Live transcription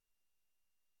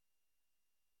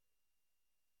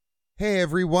Hey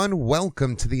everyone,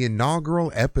 welcome to the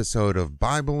inaugural episode of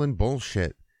Bible and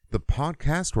Bullshit, the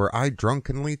podcast where I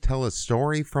drunkenly tell a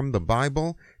story from the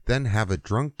Bible, then have a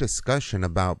drunk discussion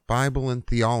about Bible and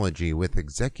theology with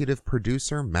executive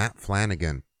producer Matt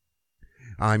Flanagan.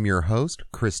 I'm your host,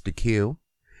 Chris DeQ.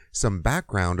 Some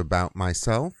background about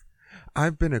myself.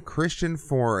 I've been a Christian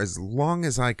for as long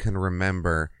as I can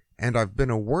remember, and I've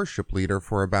been a worship leader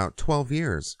for about 12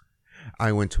 years.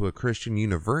 I went to a Christian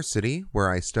university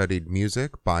where I studied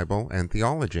music, Bible, and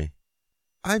theology.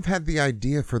 I've had the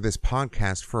idea for this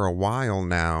podcast for a while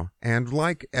now, and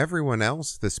like everyone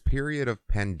else, this period of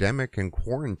pandemic and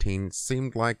quarantine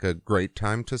seemed like a great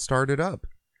time to start it up.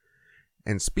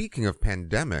 And speaking of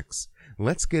pandemics,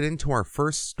 let's get into our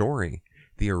first story,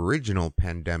 the original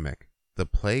pandemic, the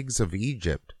plagues of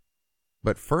Egypt.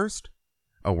 But first,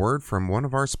 a word from one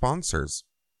of our sponsors.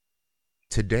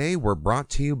 Today we're brought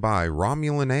to you by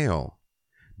Romulan Ale.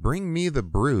 Bring me the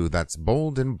brew that's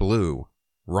bold and blue.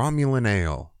 Romulan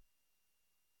Ale.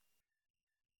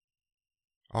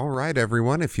 All right,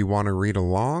 everyone, if you want to read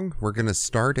along, we're going to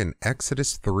start in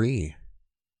Exodus 3.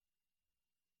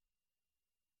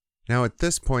 Now, at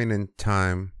this point in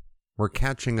time, we're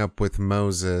catching up with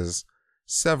Moses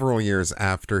several years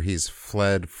after he's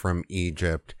fled from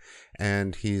Egypt,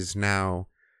 and he's now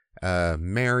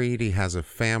married, he has a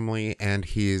family, and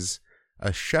he's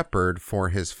a shepherd for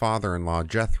his father-in-law,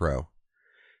 Jethro,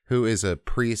 who is a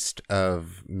priest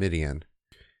of Midian.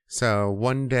 So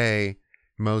one day,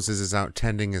 Moses is out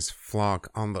tending his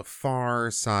flock on the far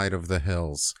side of the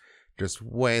hills, just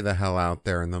way the hell out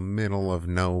there in the middle of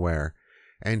nowhere.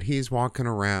 And he's walking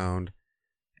around,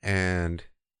 and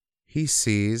he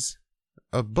sees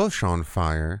a bush on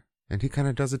fire, and he kind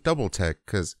of does a double take,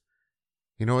 because,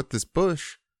 you know what, this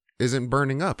bush isn't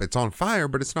burning up. It's on fire,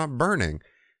 but it's not burning.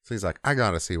 So he's like, I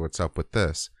gotta see what's up with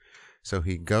this. So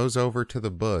he goes over to the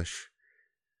bush,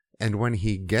 and when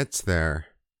he gets there,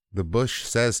 the bush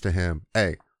says to him,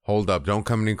 hey, hold up, don't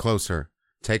come any closer.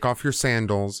 Take off your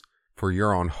sandals, for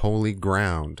you're on holy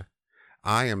ground.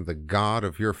 I am the God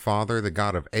of your father, the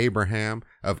God of Abraham,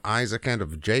 of Isaac, and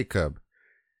of Jacob.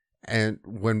 And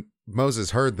when Moses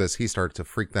heard this, he started to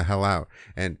freak the hell out,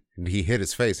 and he hit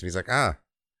his face, and he's like,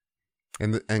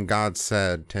 And God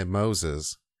said to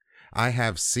Moses, I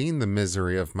have seen the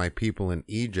misery of my people in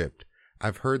Egypt.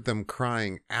 I've heard them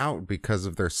crying out because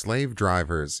of their slave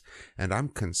drivers, and I'm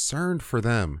concerned for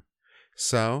them.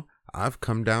 So I've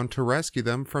come down to rescue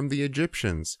them from the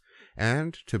Egyptians,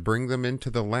 and to bring them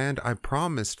into the land I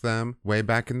promised them way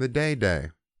back in the day.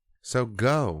 So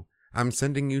go, I'm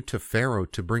sending you to Pharaoh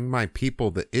to bring my people,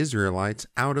 the Israelites,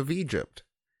 out of Egypt.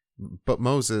 But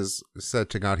Moses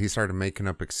said to God, he started making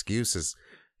up excuses.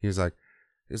 He was like,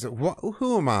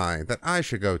 who am I that I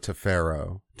should go to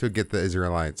Pharaoh to get the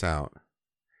Israelites out?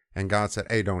 And God said,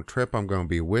 hey, don't trip. I'm going to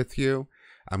be with you.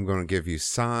 I'm going to give you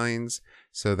signs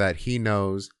so that he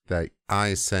knows that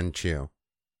I sent you.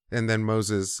 And then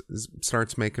Moses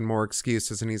starts making more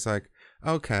excuses, and he's like,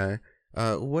 okay,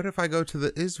 what if I go to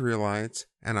the Israelites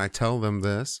and I tell them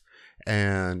this,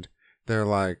 and they're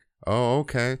like, oh,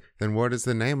 okay, then what is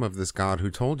the name of this God who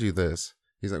told you this?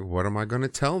 He's like, what am I going to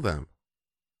tell them?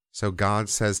 So God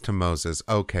says to Moses,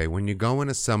 okay, when you go and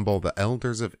assemble the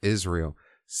elders of Israel,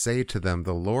 say to them,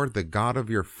 the Lord, the God of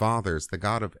your fathers, the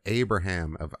God of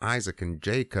Abraham, of Isaac, and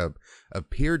Jacob,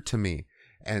 appeared to me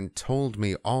and told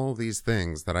me all these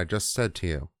things that I just said to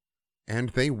you. And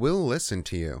they will listen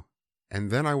to you.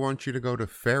 And then I want you to go to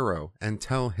Pharaoh and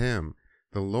tell him,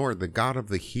 the Lord, the God of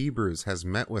the Hebrews, has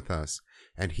met with us,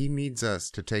 and he needs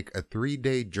us to take a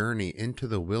 3-day journey into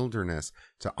the wilderness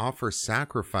to offer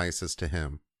sacrifices to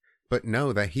him. But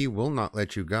know that he will not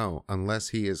let you go unless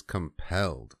he is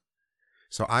compelled.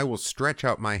 So I will stretch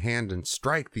out my hand and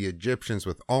strike the Egyptians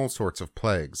with all sorts of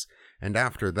plagues, and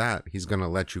after that he's going to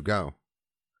let you go.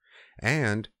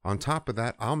 And on top of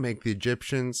that, I'll make the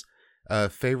Egyptians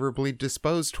favorably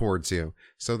disposed towards you,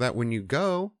 so that when you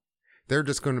go, they're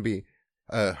just going to be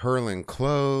hurling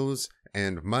clothes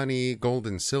and money, gold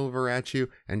and silver at you,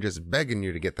 and just begging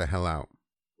you to get the hell out.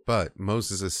 But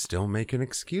Moses is still making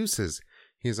excuses.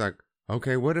 He's like,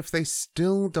 okay, what if they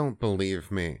still don't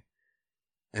believe me?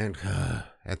 And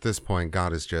at this point,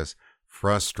 God is just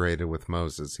frustrated with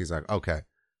Moses. He's like, okay,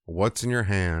 what's in your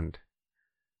hand?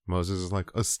 Moses is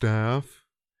like, a staff.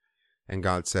 And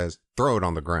God says, throw it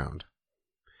on the ground.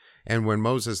 And when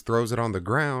Moses throws it on the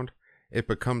ground, it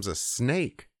becomes a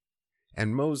snake.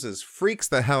 And Moses freaks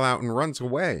the hell out and runs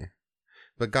away.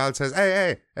 But God says,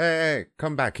 hey,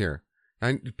 come back here.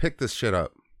 And pick this shit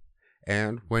up.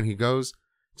 And when he goes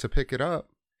to pick it up,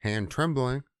 hand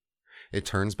trembling, it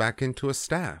turns back into a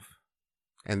staff.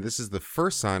 And this is the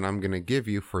first sign I'm going to give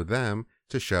you for them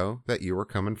to show that you are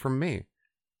coming from me.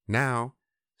 Now,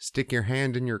 stick your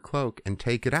hand in your cloak and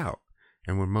take it out.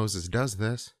 And when Moses does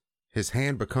this, his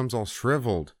hand becomes all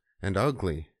shriveled and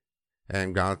ugly.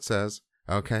 And God says,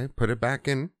 okay, put it back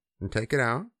in and take it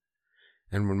out.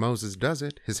 And when Moses does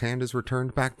it, his hand is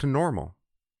returned back to normal.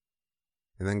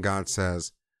 And then God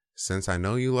says, since I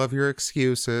know you love your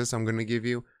excuses, I'm going to give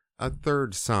you a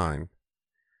third sign.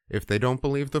 If they don't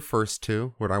believe the first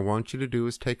two, what I want you to do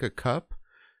is take a cup,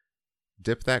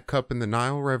 dip that cup in the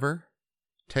Nile River,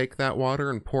 take that water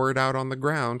and pour it out on the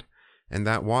ground, and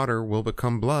that water will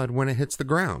become blood when it hits the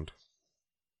ground.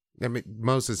 I mean,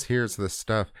 Moses hears this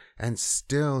stuff, and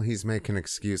still he's making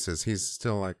excuses. He's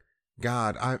still like,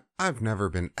 God, I've never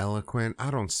been eloquent.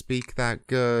 I don't speak that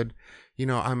good. You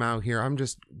know, I'm out here. I'm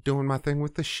just doing my thing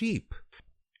with the sheep.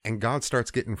 And God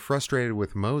starts getting frustrated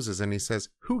with Moses, and he says,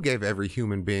 who gave every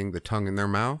human being the tongue in their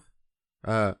mouth?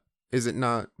 Is it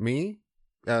not me?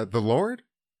 The Lord?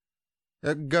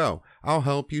 Go. I'll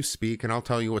help you speak, and I'll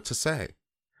tell you what to say.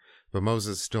 But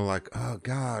Moses is still like, oh,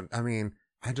 God, I mean,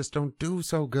 I just don't do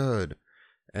so good.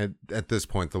 And at this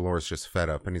point, the Lord's just fed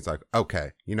up, and he's like,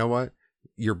 okay, you know what?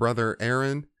 Your brother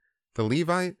Aaron, the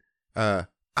Levite,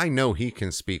 I know he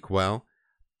can speak well.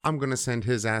 I'm going to send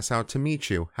his ass out to meet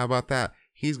you. How about that?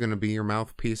 He's going to be your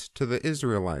mouthpiece to the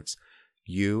Israelites.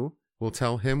 You will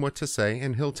tell him what to say,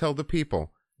 and he'll tell the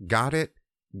people. Got it?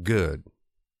 Good.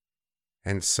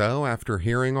 And so, after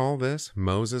hearing all this,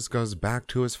 Moses goes back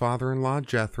to his father-in-law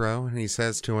Jethro, and he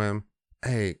says to him,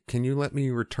 hey, can you let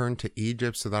me return to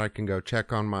Egypt so that I can go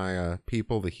check on my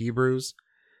people, the Hebrews?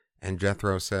 And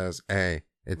Jethro says, hey,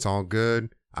 it's all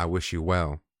good. I wish you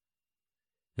well.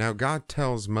 Now, God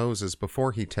tells Moses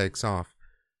before he takes off,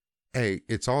 hey,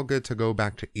 it's all good to go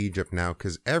back to Egypt now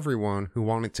because everyone who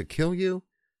wanted to kill you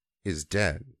is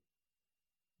dead.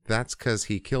 That's because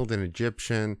he killed an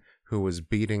Egyptian who was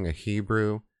beating a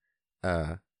Hebrew.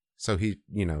 So he,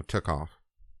 took off.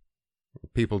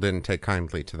 People didn't take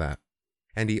kindly to that.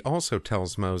 And he also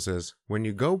tells Moses, when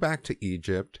you go back to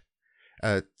Egypt,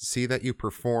 see that you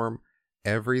perform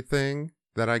everything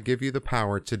that I give you the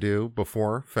power to do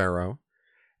before Pharaoh.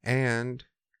 And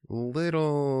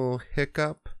little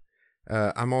hiccup,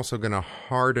 I'm also going to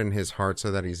harden his heart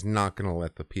so that he's not going to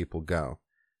let the people go.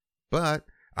 But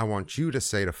I want you to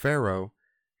say to Pharaoh,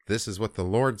 this is what the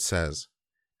Lord says.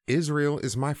 Israel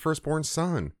is my firstborn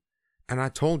son. And I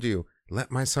told you,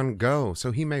 let my son go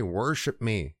so he may worship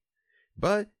me.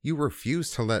 But you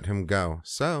refuse to let him go,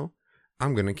 so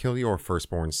I'm going to kill your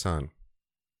firstborn son.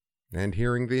 And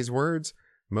hearing these words,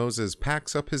 Moses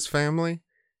packs up his family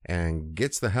and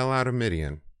gets the hell out of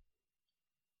Midian.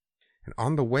 And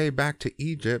on the way back to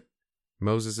Egypt,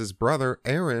 Moses' brother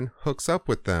Aaron hooks up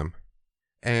with them.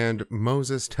 And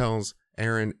Moses tells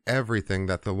Aaron everything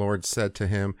that the Lord said to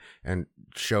him and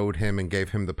showed him and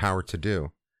gave him the power to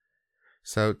do.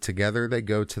 So together they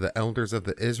go to the elders of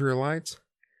the Israelites,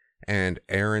 and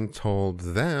Aaron told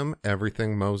them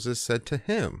everything Moses said to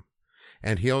him.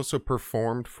 And he also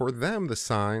performed for them the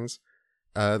signs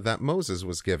that Moses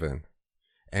was given.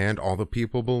 And all the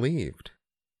people believed.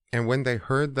 And when they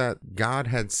heard that God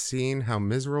had seen how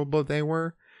miserable they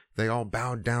were, they all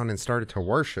bowed down and started to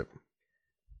worship.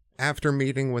 After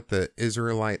meeting with the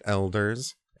Israelite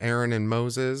elders, Aaron and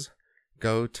Moses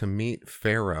go to meet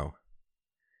Pharaoh.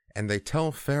 And they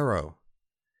tell Pharaoh,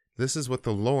 this is what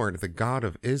the Lord, the God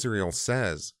of Israel,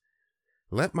 says.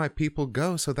 Let my people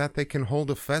go so that they can hold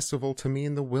a festival to me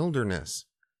in the wilderness.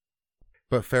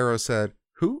 But Pharaoh said,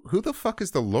 Who the fuck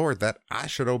is the Lord that I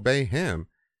should obey him?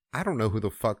 I don't know who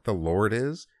the fuck the Lord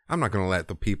is. I'm not going to let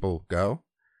the people go.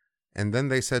 And then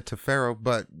they said to Pharaoh,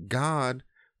 but God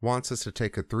wants us to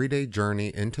take a 3-day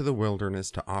journey into the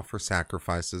wilderness to offer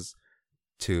sacrifices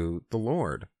to the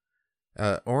Lord.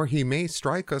 Or he may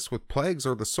strike us with plagues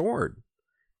or the sword.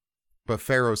 But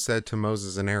Pharaoh said to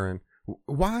Moses and Aaron,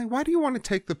 Why do you want to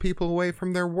take the people away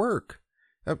from their work?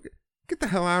 Get the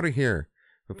hell out of here.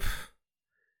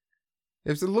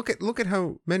 Look at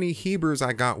how many Hebrews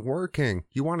I got working.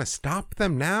 You want to stop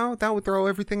them now? That would throw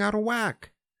everything out of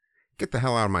whack. Get the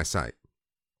hell out of my sight.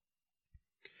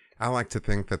 I like to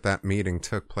think that meeting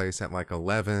took place at like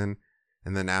 11,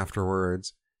 and then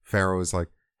afterwards, Pharaoh is like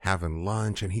having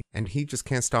lunch, and he just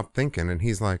can't stop thinking, and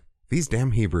he's like, these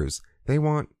damn Hebrews, they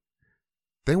want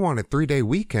a 3-day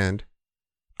weekend.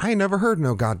 I ain't never heard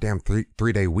no goddamn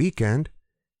 3-day weekend.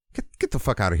 Get the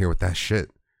fuck out of here with that shit.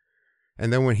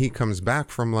 And then when he comes back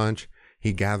from lunch,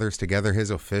 he gathers together his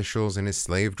officials and his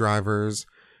slave drivers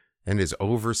and his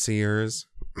overseers.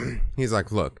 He's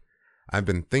like, look, I've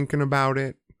been thinking about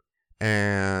it,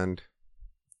 and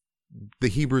the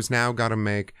Hebrews now got to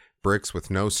make bricks with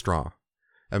no straw.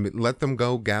 I mean, let them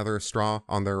go gather straw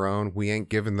on their own. We ain't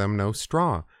giving them no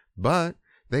straw. But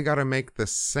they got to make the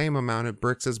same amount of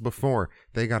bricks as before.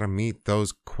 They got to meet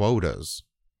those quotas.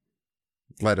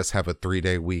 Let us have a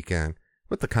 3-day weekend.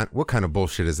 What kind of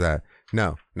bullshit is that?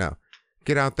 No.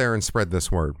 Get out there and spread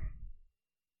this word.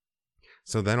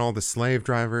 So then all the slave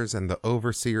drivers and the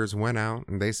overseers went out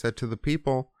and they said to the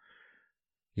people,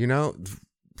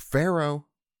 Pharaoh,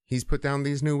 he's put down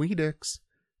these new edicts.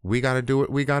 We got to do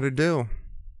what we got to do.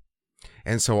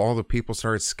 And so all the people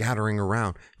started scattering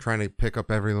around, trying to pick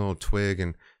up every little twig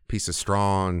and piece of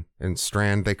straw and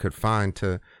strand they could find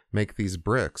to make these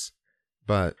bricks.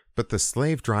 But the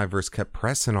slave drivers kept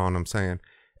pressing on them, saying,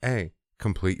 hey,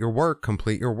 complete your work.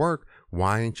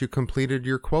 Why ain't you completed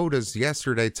your quotas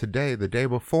yesterday, today, the day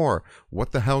before?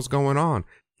 What the hell's going on?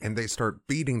 And they start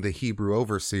beating the Hebrew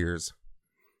overseers.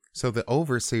 So the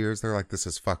overseers, they're like, this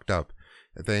is fucked up.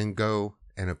 They go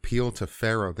and appeal to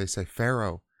Pharaoh. They say,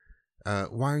 Pharaoh,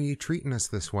 why are you treating us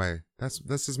this way?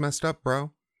 This is messed up,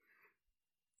 bro.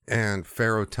 And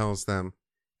Pharaoh tells them,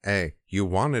 hey, you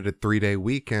wanted a 3-day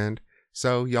weekend,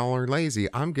 so y'all are lazy.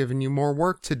 I'm giving you more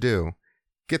work to do.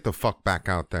 Get the fuck back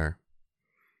out there.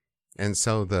 And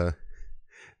so the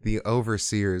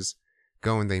overseers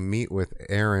go and they meet with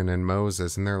Aaron and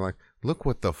Moses, and they're like, look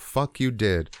what the fuck you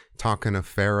did, talking to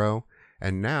Pharaoh,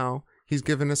 and now he's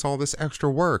giving us all this extra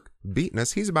work, beating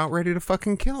us. He's about ready to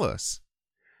fucking kill us.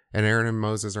 And Aaron and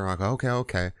Moses are like,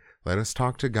 okay, let us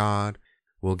talk to God.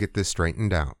 We'll get this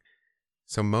straightened out.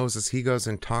 So Moses, he goes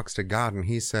and talks to God, and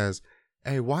he says,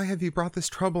 hey, why have you brought this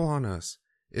trouble on us?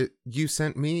 You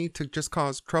sent me to just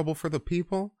cause trouble for the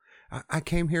people? I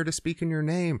came here to speak in your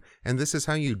name, and this is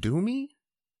how you do me?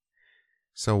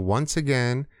 So once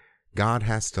again, God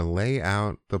has to lay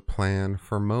out the plan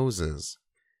for Moses.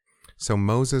 So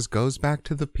Moses goes back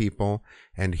to the people,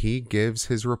 and he gives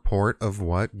his report of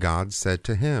what God said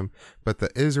to him. But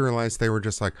the Israelites, they were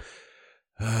just like,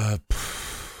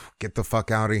 get the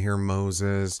fuck out of here,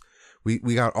 Moses. We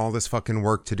got all this fucking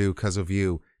work to do because of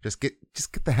you. Just get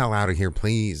the hell out of here,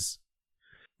 please.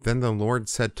 Then the Lord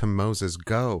said to Moses,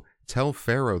 go, tell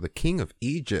Pharaoh, the king of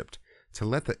Egypt, to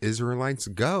let the Israelites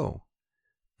go.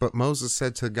 But Moses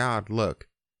said to God, look,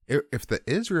 if the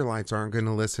Israelites aren't going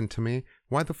to listen to me,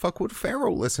 why the fuck would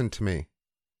Pharaoh listen to me?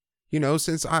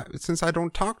 Since I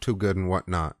don't talk too good and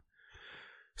whatnot.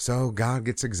 So God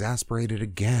gets exasperated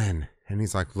again. And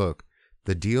he's like, look,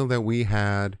 the deal that we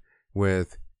had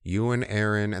with you and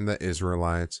Aaron and the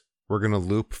Israelites, we're going to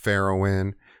loop Pharaoh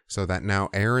in so that now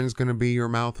Aaron's going to be your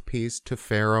mouthpiece to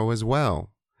Pharaoh as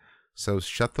well. So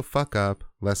shut the fuck up.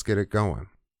 Let's get it going.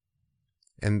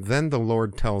 And then the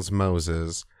Lord tells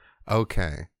Moses,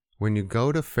 okay, when you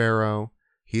go to Pharaoh,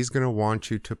 he's going to want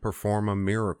you to perform a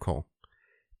miracle.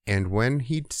 And when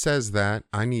he says that,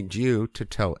 I need you to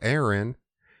tell Aaron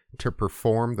to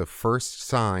perform the first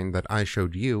sign that I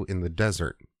showed you in the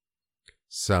desert.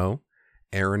 So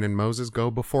Aaron and Moses go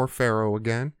before Pharaoh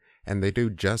again, and they do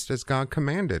just as God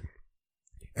commanded.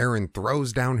 Aaron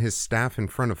throws down his staff in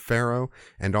front of Pharaoh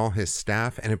and all his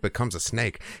staff, and it becomes a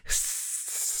snake.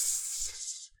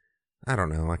 I don't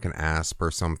know, like an asp or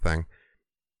something.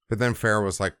 But then Pharaoh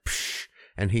was like, psh,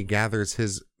 and he gathers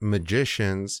his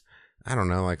magicians, I don't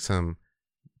know, like some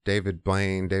David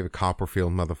Blaine, David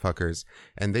Copperfield motherfuckers,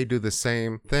 and they do the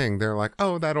same thing. They're like,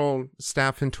 oh, that old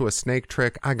staff into a snake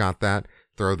trick, I got that.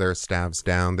 Throw their staffs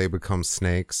down, they become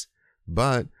snakes.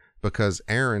 But because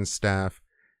Aaron's staff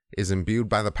is imbued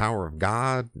by the power of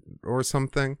God or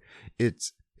something, it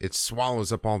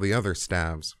swallows up all the other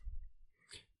staves.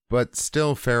 But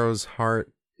still Pharaoh's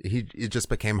heart, it just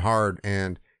became hard,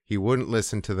 and he wouldn't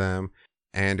listen to them,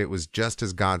 and it was just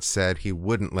as God said, he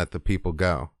wouldn't let the people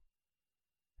go.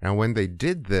 Now when they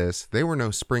did this, they were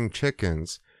no spring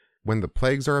chickens. When the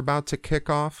plagues are about to kick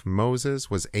off, Moses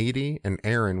was 80 and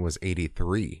Aaron was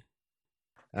 83.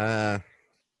 I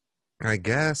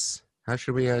guess, how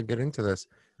should we get into this?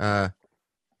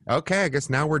 Okay, I guess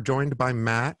now we're joined by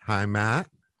Matt. Hi, Matt.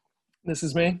 This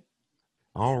is me.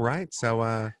 All right, so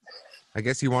I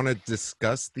guess you want to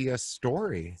discuss the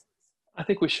story. I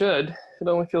think we should. It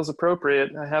only feels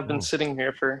appropriate. I have been sitting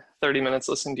here for 30 minutes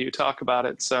listening to you talk about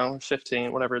it, so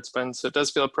 15, whatever it's been. So it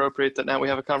does feel appropriate that now we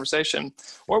have a conversation.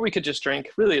 Or we could just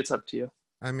drink. Really, it's up to you.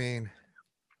 I mean,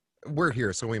 we're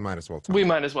here, so we might as well talk. We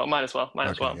might as well.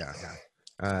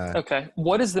 Yeah. Okay,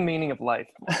 what is the meaning of life?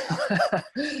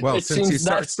 Well, since you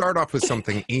start off with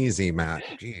something easy, Matt,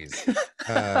 jeez.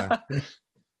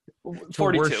 42.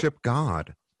 To worship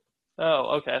God.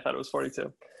 Oh, okay. I thought it was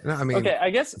 42. No, I mean, okay,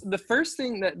 I guess the first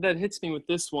thing that hits me with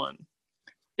this one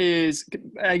is,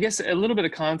 I guess a little bit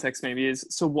of context maybe is,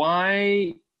 so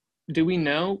why do we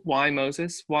know why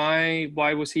Moses? Why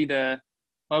was he the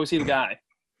guy?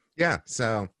 Yeah,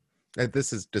 so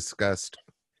this is discussed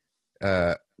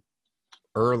uh,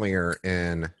 earlier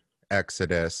in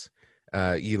Exodus.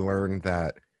 You learn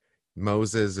that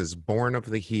Moses is born of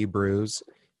the Hebrews,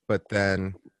 but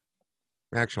then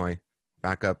actually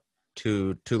back up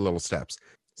two little steps.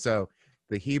 So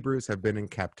the Hebrews have been in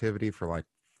captivity for like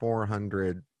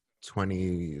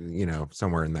 420,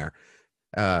 somewhere in there.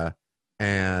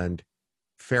 And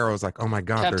Pharaoh's like, oh my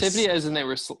God, captivity as in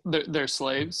they're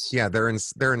slaves. Yeah, they're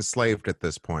enslaved at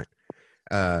this point.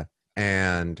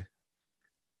 And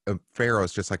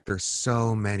Pharaoh's just like, there's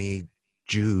so many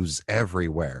Jews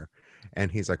everywhere. And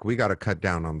he's like, we got to cut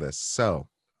down on this. So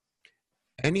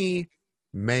any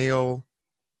male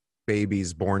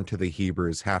babies born to the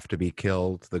Hebrews have to be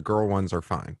killed. The girl ones are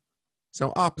fine.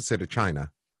 So opposite of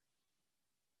China.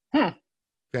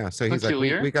 Yeah, so he's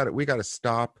Peculiar. like, we got to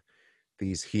stop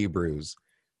these Hebrews.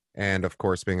 And of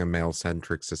course, being a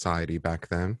male-centric society back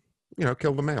then,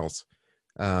 kill the males.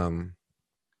 So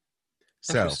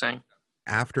Interesting.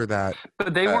 After that,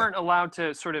 but they weren't allowed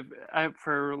to sort of,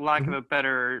 for lack mm-hmm. of a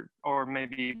better or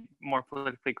maybe more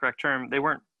politically correct term, they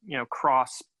weren't,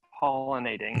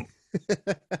 cross-pollinating.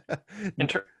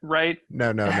 Right?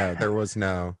 No. There was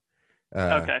no.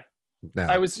 Okay. No.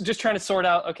 I was just trying to sort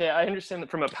out. Okay, I understand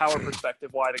that from a power perspective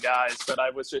why the guys, but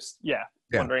I was just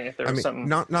wondering if there was something.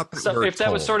 Not if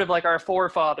that was sort of like our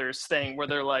forefathers thing, where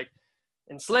they're like,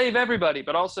 enslave everybody,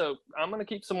 but also I'm going to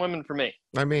keep some women for me.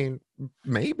 I mean,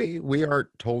 maybe we are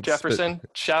told. Jefferson,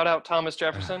 shout out Thomas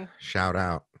Jefferson. Shout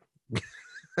out.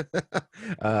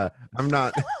 I'm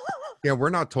not. Yeah,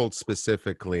 we're not told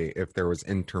specifically if there was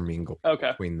intermingle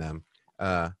between them.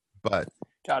 But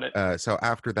got it. So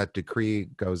after that decree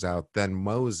goes out, then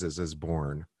Moses is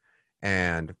born,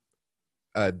 and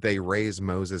they raise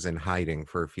Moses in hiding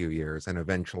for a few years, and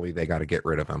eventually they got to get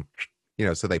rid of him.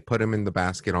 So they put him in the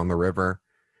basket on the river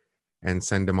and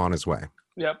send him on his way.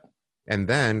 Yep. And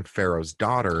then Pharaoh's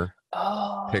daughter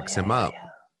picks him up. Yeah.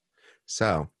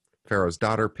 So Pharaoh's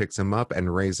daughter picks him up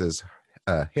and raises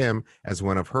him as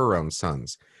one of her own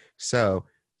sons. So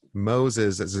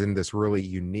Moses is in this really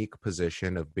unique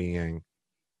position of being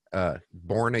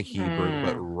born a Hebrew,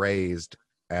 but raised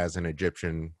as an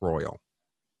Egyptian royal.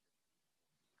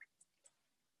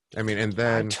 I mean, and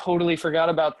then... I totally forgot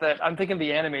about that. I'm thinking of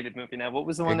the animated movie now. What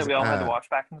was the one that we all had to watch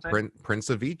back in the day? Prince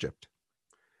of Egypt.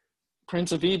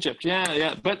 Prince of Egypt,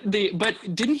 yeah. But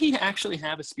didn't he actually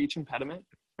have a speech impediment,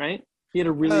 right? He had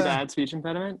a really bad speech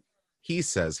impediment? He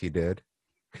says he did.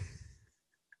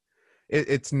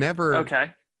 It's never... Okay.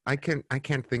 I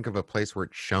can't think of a place where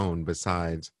it's shown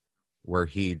besides where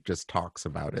he just talks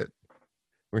about it.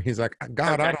 Where he's like,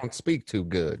 God, I don't speak too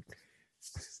good.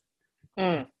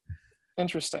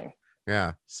 Interesting.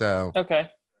 Yeah. So. Okay.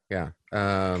 Yeah.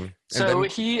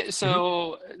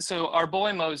 So our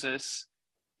boy Moses,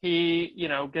 he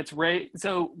gets raised.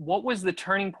 So what was the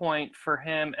turning point for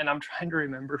him? And I'm trying to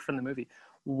remember from the movie.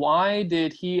 Why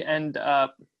did he end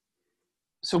up?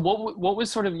 So what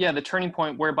was sort of the turning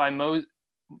point whereby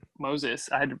Moses?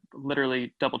 I had to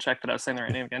literally double check that I was saying the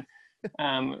right name again.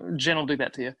 Jen will do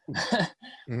that to you.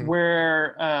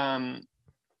 Where,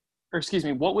 or excuse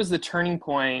me, what was the turning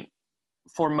point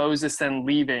for Moses then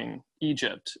leaving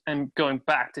Egypt and going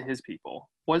back to his people?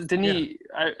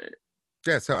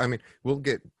 Yeah, so I mean, we'll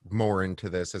get more into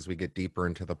this as we get deeper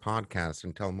into the podcast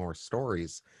and tell more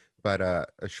stories. But a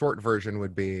short version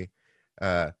would be,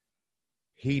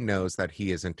 he knows that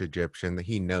he isn't Egyptian. That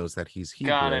he knows that he's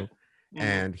Hebrew. Got it.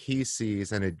 And he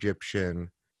sees an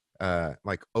Egyptian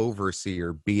like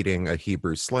overseer beating a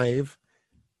Hebrew slave.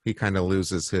 He kind of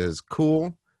loses his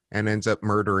cool and ends up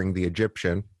murdering the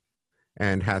Egyptian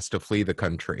and has to flee the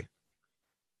country.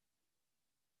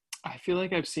 I feel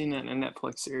like I've seen that in a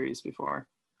Netflix series before.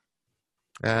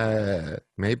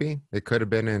 Maybe. It could have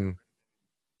been in...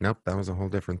 Nope, that was a whole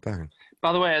different thing.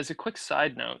 By the way, as a quick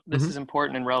side note, this is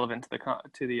important and relevant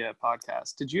to the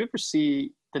podcast. Did you ever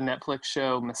see the Netflix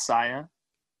show Messiah?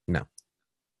 No.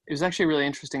 It was actually a really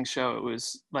interesting show. It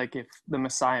was like if the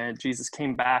Messiah, Jesus,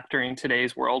 came back during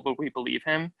today's world, would we believe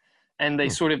him? And they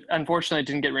sort of, unfortunately,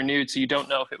 didn't get renewed, so you don't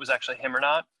know if it was actually him or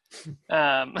not.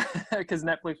 Because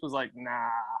Netflix was like,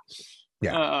 nah.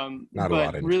 Yeah, not a lot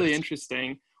of interest. Really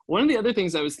interesting. One of the other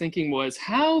things I was thinking was,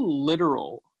 how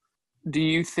literal do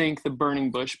you think the burning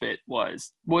bush bit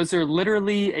was? Was there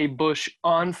literally a bush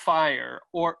on fire?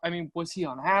 Or, I mean, was he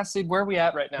on acid? Where are we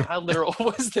at right now? How literal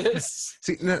was this?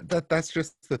 See, no, that's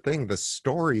just the thing. The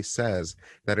story says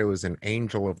that it was an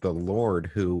angel of the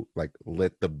Lord who like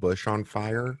lit the bush on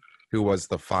fire, who was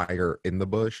the fire in the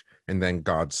bush, and then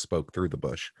God spoke through the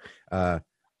bush.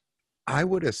 I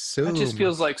would That just assume.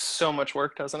 feels like so much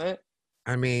work, doesn't it?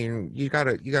 I mean, you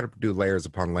gotta do layers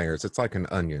upon layers. It's like an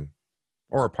onion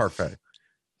or a parfait.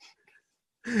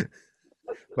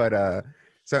 But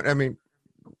so I mean,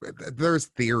 there's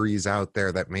theories out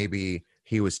there that maybe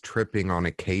he was tripping on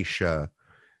acacia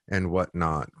and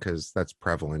whatnot because that's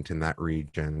prevalent in that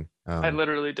region. I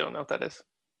literally don't know what that is.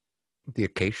 The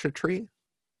acacia tree.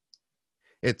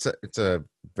 It's a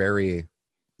very.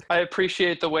 I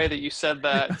appreciate the way that you said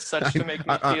that, such to make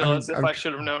me feel as if I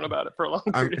should have known about it for a long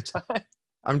I'm period of time.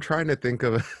 I'm trying to think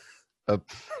of a,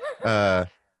 a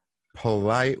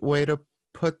polite way to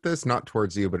put this, not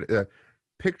towards you, but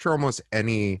picture almost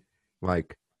any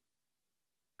like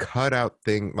cutout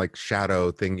thing, like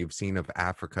shadow thing you've seen of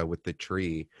Africa with the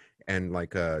tree and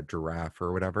like a giraffe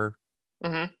or whatever.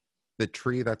 Mm-hmm. The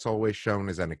tree that's always shown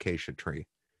is an acacia tree.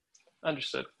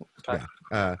 Understood. Okay.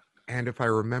 Yeah. And if I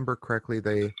remember correctly,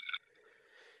 they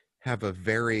have a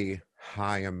very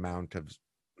high amount of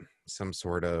some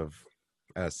sort of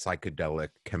psychedelic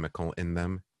chemical in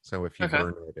them. So if you Okay.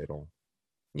 burn it, it'll,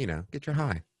 get you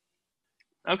high.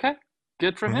 Okay.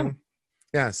 Good for Mhm. him.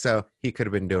 Yeah, so he could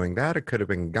have been doing that. It could have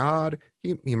been God.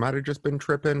 He might have just been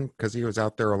tripping because he was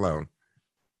out there alone.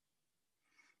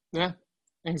 Yeah.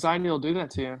 Anxiety will do that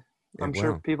to you. It I'm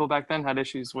sure will. people back then had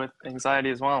issues with anxiety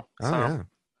as well. Oh So yeah.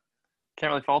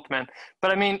 can't really fault the man.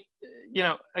 But I mean,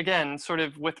 again, sort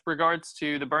of with regards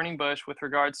to the burning bush, with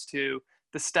regards to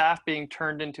the staff being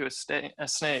turned into a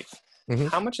snake, Hmm.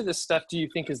 how much of this stuff do you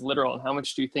think is literal and how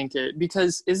much do you think it,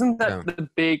 because isn't that Yeah. the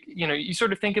big, you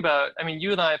sort of think about, I mean,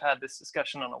 you and I have had this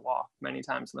discussion on a walk many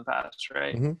times in the past,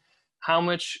 right? Hmm. How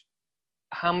much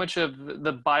how much of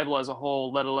the Bible as a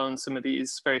whole, let alone some of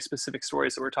these very specific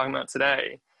stories that we're talking about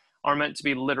today, are meant to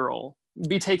be literal,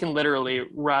 be taken literally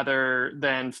rather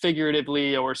than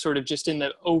figuratively, or sort of just in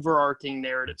the overarching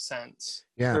narrative sense,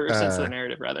 Yeah. or sense of the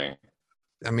narrative rather.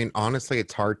 I mean, honestly,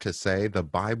 it's hard to say. The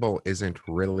Bible isn't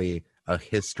really a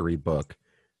history book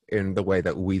in the way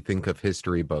that we think of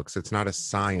history books. It's not a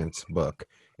science book.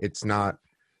 It's not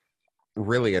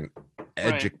really an Right.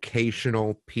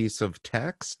 educational piece of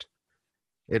text.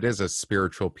 It is a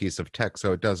spiritual piece of text,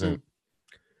 so it Mm. doesn't.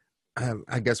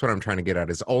 I guess what I'm trying to get at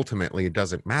is ultimately it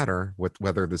doesn't matter with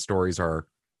whether the stories are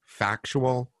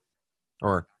factual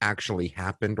or actually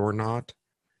happened or not.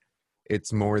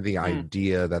 It's more the Mm.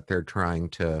 idea that they're trying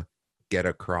to get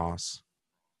across.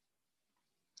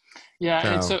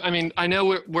 Yeah, and So, so I mean, I know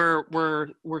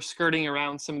we're skirting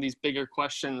around some of these bigger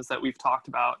questions that we've talked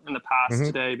about in the past mhm,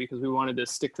 today because we wanted to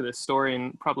stick to this story,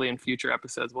 and probably in future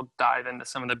episodes we'll dive into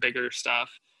some of the bigger stuff.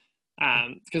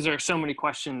 Because there are so many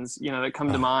questions, that come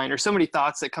to oh, mind, or so many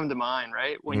thoughts that come to mind,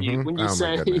 right? When you oh my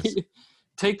say, goodness.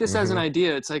 take this as an Hmm.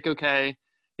 idea, it's like, okay,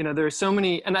 there are so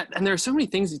many, and there are so many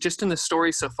things just in the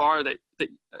story so far that the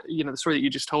story that you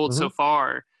just told Hmm. so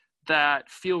far that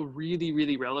feel really,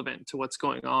 really relevant to what's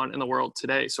going on in the world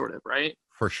today, sort of, right?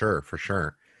 For sure, for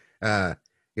sure. Uh,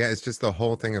 yeah, it's just the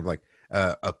whole thing of like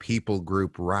a people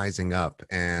group rising up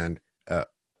and uh,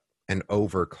 an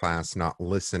overclass not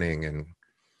listening and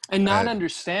And not uh,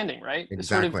 understanding, right?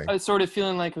 exactly. Sort of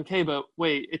feeling like, okay, but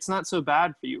wait, it's not so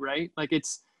bad for you, right? Like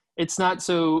it's not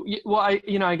so well.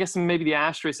 I guess maybe the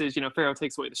asterisk is, Pharaoh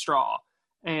takes away the straw,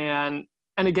 and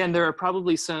and again, there are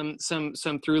probably some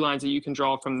through lines that you can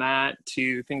draw from that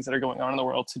to things that are going on in the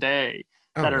world today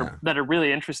Oh that are yeah. that are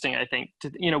really interesting. I think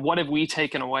what have we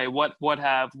taken away? What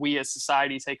have we as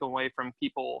society taken away from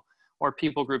people or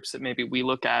people groups that maybe we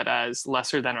look at as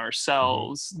lesser than Hmm.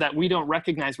 ourselves that we don't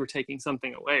recognize we're taking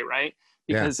something away, right?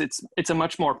 Yeah, Because it's a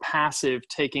much more passive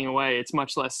taking away. It's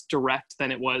much less direct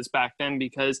than it was back then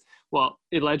because, well,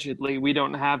 allegedly we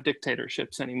don't have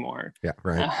dictatorships anymore. yeah,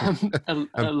 right. um,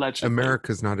 Allegedly.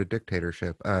 America's not a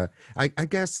dictatorship. I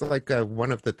guess like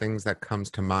one of the things that comes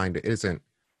to mind isn't.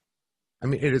 I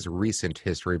mean, it is recent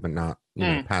history, but not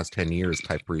Mm, past 10 years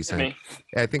type hit recent. me.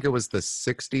 I think it was the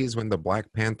 '60s when the Black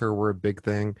Panther were a big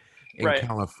thing in Right.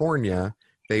 California.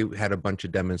 They had a bunch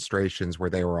of demonstrations where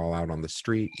they were all out on the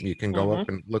street. You can go up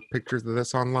Mm-hmm. and look pictures of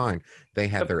this online. They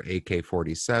had Yep. their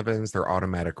AK-47s, their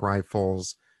automatic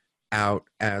rifles out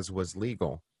as was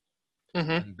legal.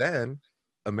 Mm-hmm. And then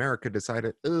America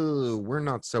decided, oh, we're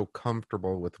not so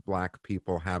comfortable with black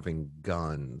people having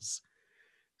guns.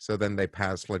 So then they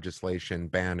passed legislation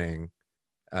banning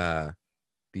uh,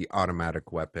 the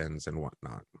automatic weapons and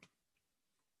whatnot,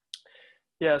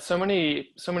 Yeah. So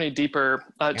many deeper.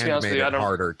 To be and honest with made you, it I don't.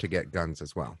 harder to get guns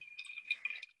as well.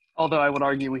 Although I would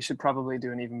argue we should probably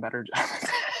do an even better job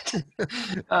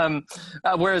of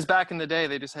that. Whereas back in the day,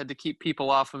 they just had to keep people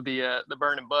off of the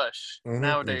burning bush.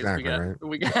 Nowadays, we Exactly got right.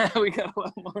 we got we got a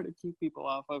lot more to keep people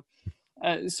off of.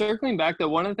 Circling back though,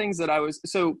 one of the things that I was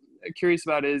so curious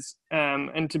about is,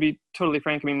 and to be totally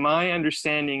frank, I mean, my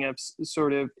understanding of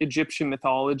sort of Egyptian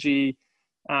mythology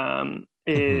Hmm.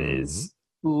 is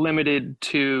limited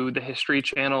to the History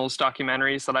Channel's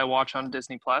documentaries that I watch on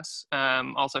Disney Plus.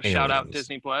 Also, shout out Aliens.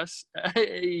 Disney Plus.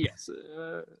 Yes,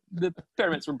 the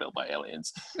pyramids were built by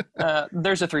aliens.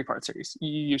 There's a 3-part series.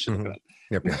 You should look Hmm. it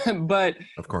Yep, yep, up. But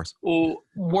of course.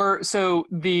 so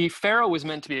the pharaoh was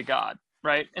meant to be a god,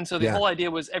 right? And so the Yeah. whole idea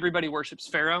was everybody worships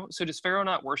pharaoh. So does pharaoh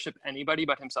not worship anybody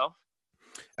but himself?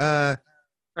 Uh,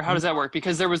 Or how does that work?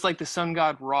 Because there was like the sun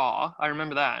god Ra. I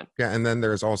remember that. yeah, and then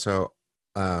there's also,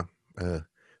 uh, uh,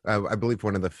 I believe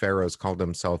one of the pharaohs called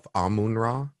himself Amun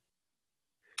Ra.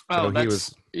 Oh, So he that's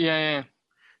was, yeah.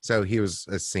 so he was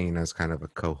seen as kind of a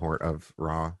cohort of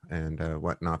Ra and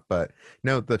whatnot. But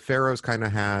no, the pharaohs kind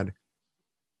of had,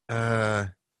 uh,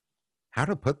 how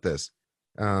to put this?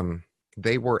 Um,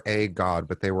 they were a god,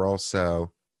 but they were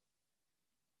also,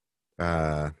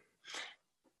 uh,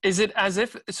 Is it as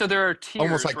if so there are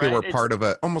almost tiers, like they right? were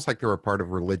It's almost like they were part of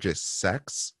religious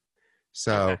sects. okay.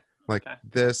 So like Okay.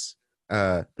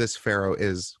 this pharaoh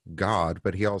is god,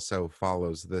 but he also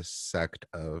follows this sect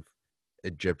of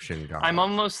Egyptian I'm gods.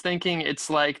 almost thinking it's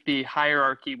like the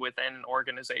hierarchy within an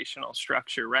organizational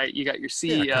structure, right? You got your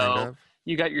Yeah, kind CEO, of.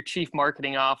 you got your chief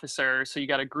marketing officer, so you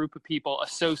got a group of people,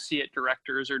 associate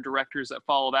directors or directors that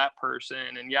follow that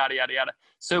person, and yada yada yada.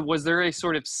 So was there a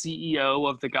sort of CEO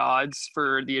of the gods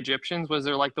for the Egyptians? Was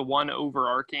there like the one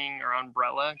overarching or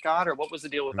umbrella god, or what was the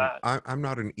deal with that? I'm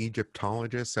not an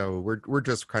Egyptologist, so we're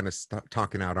just kind of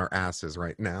talking out our asses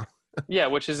right now. Yeah,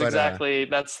 which is But exactly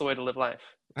that's the way to live life.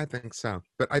 I think so.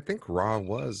 But I think Ra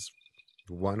was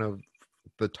one of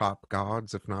the top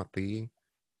gods, if not the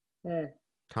Hmm.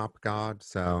 top god.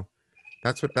 So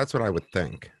that's what I would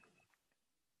think.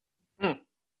 Hmm.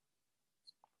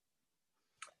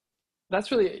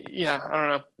 That's really, yeah, I don't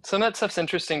know. Some of that stuff's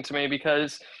interesting to me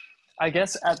because I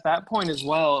guess at that point as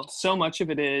well, so much of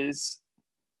it is,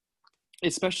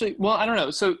 especially, well, I don't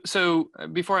know. So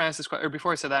before I asked this question, or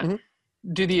before I said that, Hmm.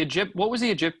 what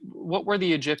were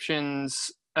the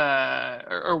Egyptians,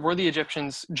 or were the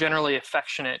Egyptians generally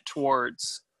affectionate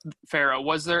towards Pharaoh?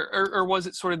 Was there, or was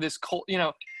it sort of this cult,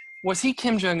 was he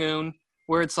Kim Jong-un?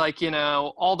 Where it's like,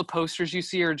 all the posters you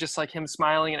see are just like him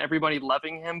smiling and everybody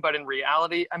loving him. But in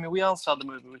reality, I mean, we all saw the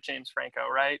movie with James Franco,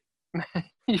 right?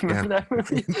 You Yeah. remember that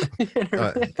movie?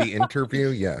 The interview,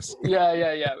 yes. Yeah.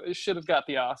 It should have got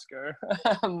the Oscar.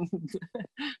 Um,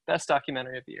 Best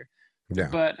documentary of the year. Yeah.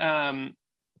 But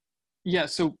yeah,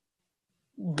 so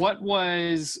what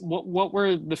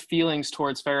were the feelings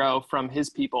towards Pharaoh from his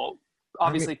people? I mean,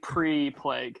 Obviously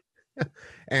pre-plague.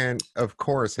 and of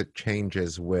course it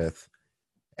changes with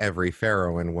every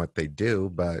pharaoh and what they do,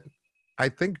 but I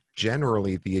think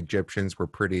generally the Egyptians were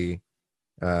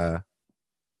uh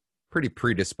pretty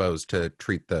predisposed to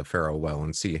treat the pharaoh well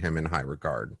and see him in high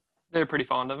regard. They're pretty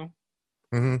fond of him.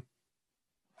 Hmm.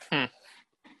 Hmm.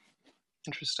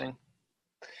 Interesting.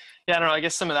 Yeah, I don't know. I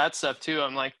guess some of that stuff too.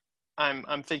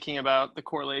 I'm thinking about the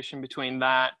correlation between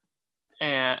that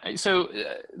and so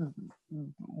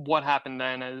what happened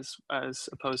then as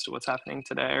opposed to what's happening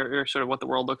today, or sort of what the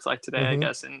world looks like today, I Hmm.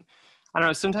 guess. And I don't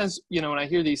know. Sometimes when I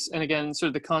hear these, and again, sort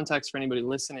of the context for anybody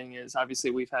listening is obviously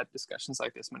we've had discussions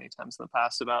like this many times in the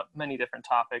past about many different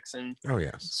topics, and Oh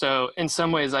yes. so in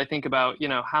some ways I think about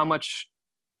how much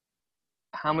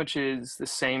is the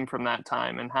same from that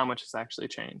time and how much has actually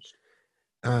changed.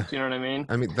 uh, Do you know what I mean?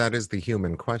 I mean, that is the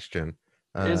human question.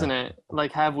 uh, Isn't it?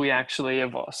 Like, have we actually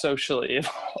evolved, socially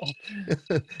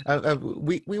evolved?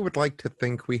 we would like to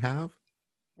think we have.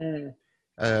 Mm.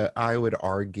 I would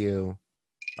argue,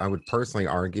 I would personally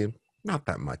argue, not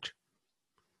that much.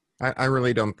 I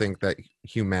really don't think that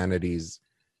humanity's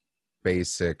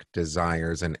basic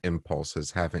desires and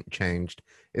impulses haven't changed.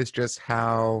 It's just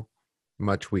how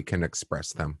much we can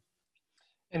express them.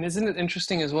 And isn't it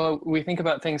interesting as well? We think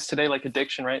about things today like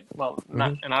addiction, right? Well,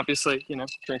 not, Hmm. and obviously,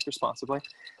 drink responsibly.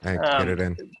 I get Um, it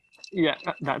in. yeah,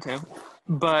 that too.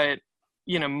 But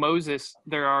Moses,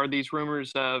 there are these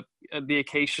rumors of the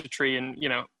acacia tree, and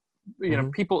Hmm.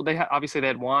 people. Obviously they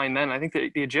had wine then. I think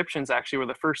the Egyptians actually were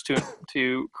the first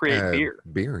to create beer.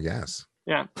 Beer, yes.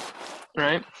 Yeah,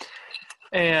 right.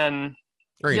 And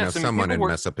Or, yes, I mean someone people in were.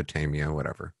 Mesopotamia,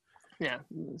 whatever. Yeah,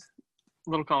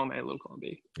 little column A, little column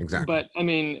B. Exactly. But I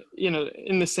mean,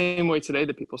 in the same way today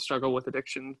that people struggle with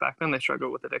addiction, back then they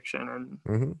struggled with addiction, and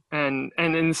Hmm. and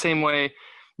and in the same way,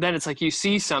 then it's like you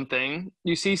see something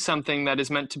that is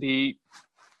meant to be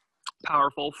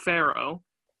powerful, Pharaoh,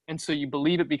 and so you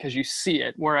believe it because you see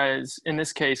it. Whereas in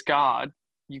this case, God,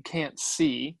 you can't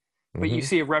see, but you Hmm.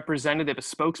 see a representative, a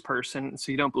spokesperson,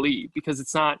 so you don't believe because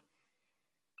it's not.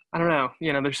 I don't know.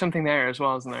 There's something there as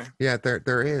well, isn't there? Yeah,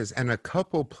 there is, and a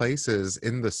couple places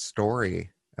in the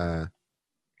story,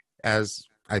 as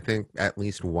I think at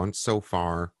least once so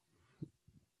far,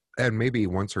 and maybe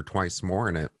once or twice more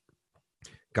in it,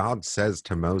 God says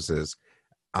to Moses,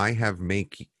 I have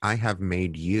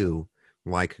made you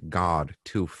like God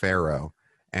to Pharaoh,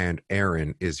 and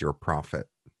Aaron is your prophet.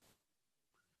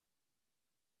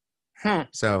 Hmm.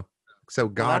 So so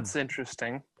Well, God, that's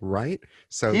interesting. right?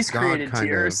 So He's God created kind of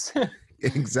tiers.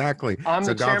 exactly. I'm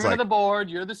So the God's chairman of like, the board.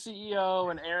 You're the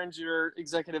CEO, and Aaron's your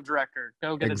executive director.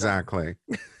 Go get it done. exactly.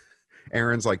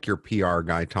 Aaron's like your PR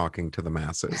guy talking to the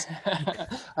masses.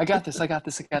 I got this. I got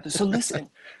this. I got this. So listen,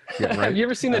 Yeah, have right? you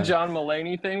ever seen the Uh, John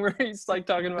Mulaney thing where he's like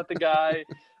talking about the guy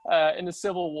in the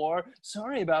Civil War?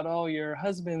 Sorry about all your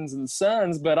husbands and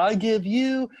sons, but I give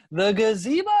you the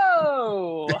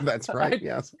gazebo. that's right.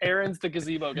 Yes. Aaron's the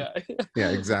gazebo guy. Yeah,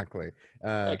 exactly.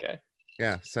 Uh, Okay.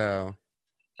 yeah. So,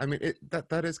 I mean,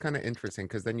 that is kind of interesting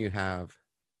because then you have,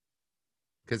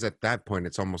 because at that point,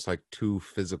 it's almost like two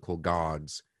physical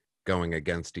gods going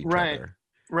against each Right. other.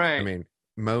 I Right. mean,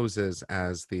 Moses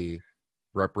as the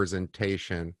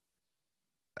representation,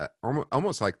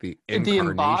 almost like the The incarnation.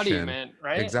 embodiment,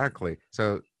 right? Exactly.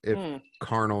 So if Hmm.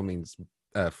 carnal means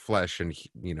flesh and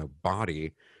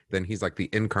body, then he's like the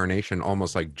incarnation,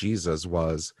 almost like Jesus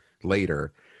was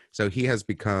later. So he has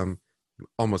become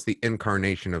almost the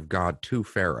incarnation of God to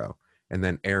Pharaoh, and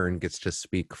then Aaron gets to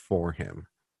speak for him.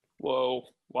 Whoa.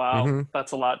 Wow. Hmm.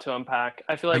 That's a lot to unpack.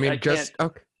 I feel I like I mean, can't just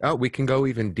we can go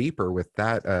even deeper with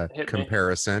that hit me.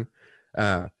 comparison.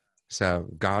 Uh, so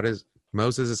God is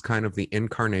Moses is kind of the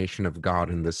incarnation of God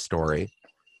in this story.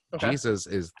 Okay. Jesus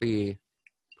is the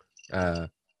uh,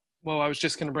 Well, I was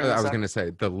just going to bring I this was up. going to say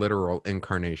the literal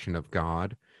incarnation of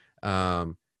God.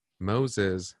 Um,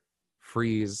 Moses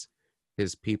frees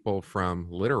his people from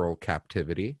literal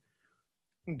captivity,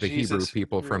 the Hebrew Jesus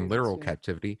people from raised literal him.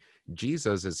 captivity.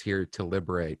 Jesus is here to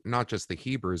liberate not just the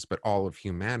Hebrews, but all of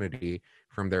humanity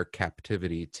from their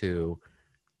captivity to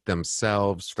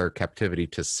themselves, their captivity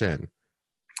to sin.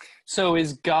 So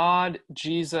is God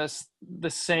Jesus the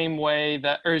same way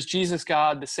that, or is Jesus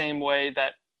God the same way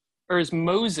that, or is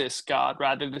Moses God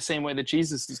rather the same way that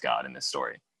Jesus is God in this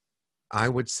story? I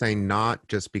would say not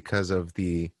just because of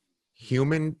the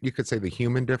human, you could say the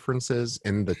human differences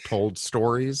in the told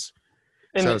stories.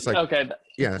 So it's And like, okay,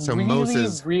 yeah, so really,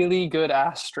 Moses, really good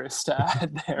asterisk to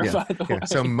add there, yeah, by the yeah.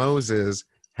 So way. Moses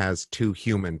has two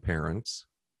human parents,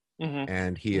 Mm-hmm.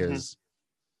 and he Mm-hmm. is,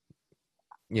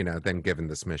 then given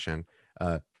this mission.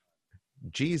 Uh,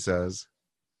 Jesus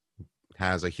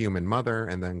has a human mother,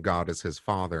 and then God is his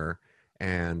father.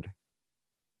 And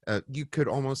you could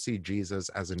almost see Jesus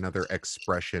as another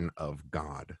expression of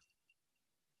God.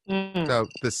 Mm. So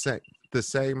the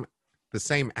same, the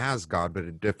same as God, but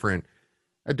a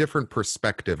different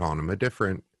perspective on him, a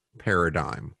different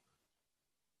paradigm.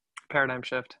 Paradigm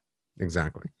shift.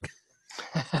 Exactly.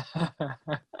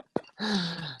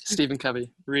 Stephen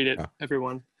Covey. Read it, Yeah.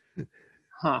 everyone.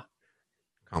 Huh.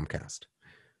 Comcast.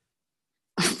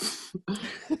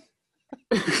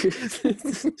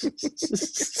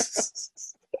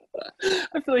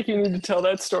 I feel like you need to tell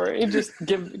that story. Just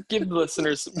give the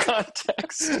listeners some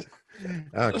context.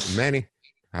 Many,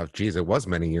 oh geez, it was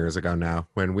many years ago now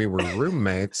when we were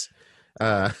roommates.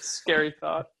 Scary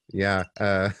thought. Yeah.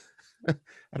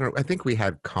 I don't know. I think we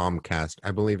had Comcast.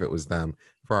 I believe it was them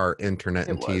for our internet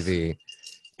It and was. TV,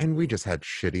 and we just had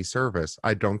shitty service.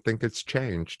 I don't think it's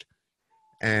changed.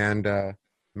 And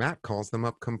Matt calls them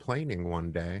up complaining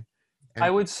one day, I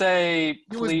and would say,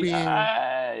 he was please. being,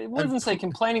 I I'm, wouldn't say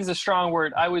complaining is a strong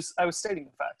word. I was stating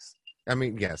the facts. I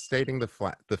mean, yeah, stating the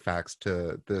facts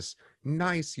to this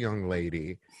nice young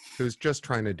lady who's just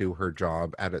trying to do her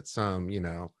job at some,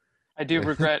 I do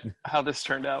regret how this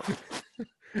turned out.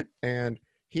 and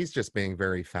he's just being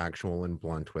very factual and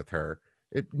blunt with her.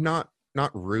 Not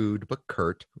rude, but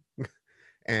curt.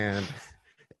 And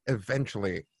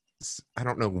eventually, I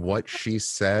don't know what she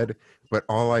said, but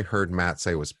all I heard Matt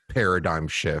say was paradigm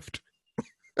shift.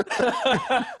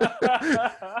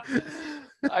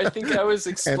 I think I was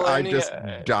And I explaining. just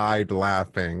died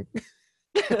laughing.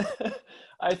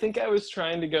 I think I was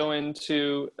trying to go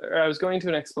into, or I was going to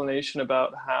an explanation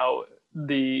about how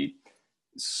the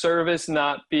service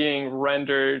not being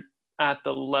rendered at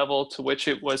the level to which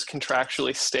it was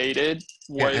contractually stated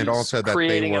Yeah, and was also that they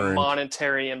creating a weren't.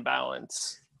 monetary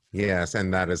imbalance. Yes,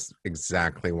 and that is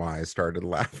exactly why I started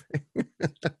laughing.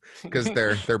 Because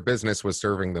their business was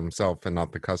serving themselves and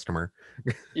not the customer.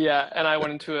 Yeah, and I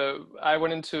went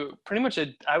into pretty much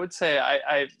I would say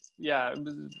yeah,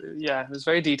 it was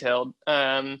very detailed.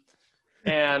 And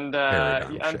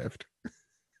Paradigm I'm shift.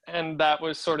 And that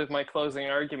was sort of my closing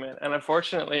argument. And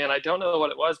unfortunately, and I don't know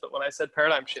what it was, but when I said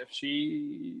paradigm shift,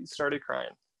 she started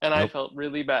crying, and I felt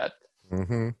really bad.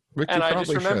 Mm-hmm. And I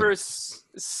just remember,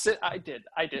 I did.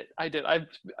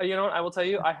 You know what? I will tell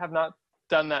you, I have not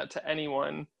done that to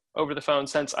anyone over the phone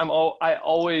since. I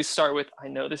always start with, I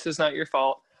know this is not your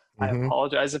fault. Mm-hmm. I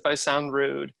apologize if I sound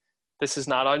rude. This is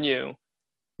not on you.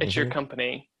 It's your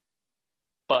company.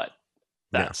 But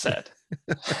that said,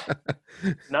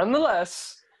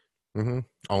 nonetheless. Mm-hmm.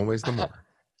 Always the more.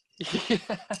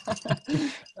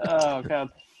 Oh, God.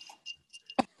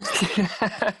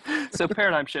 So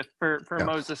paradigm shift for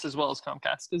Moses as well as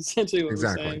Comcast is essentially what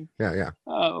we're saying. Yeah.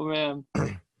 Oh, man.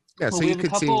 Yeah, so you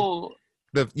could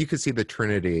see the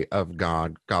Trinity of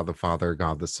God the Father,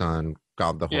 God the Son,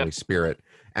 God the Holy Spirit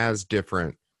as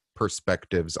different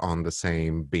perspectives on the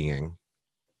same being.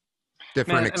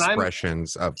 Different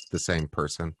expressions of the same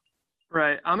person.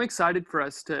 Right. I'm excited for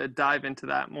us to dive into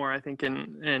that more. I think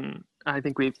I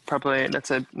think we probably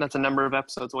that's a number of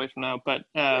episodes away from now, but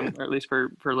or at least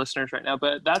for listeners right now.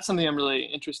 But that's something I'm really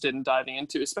interested in diving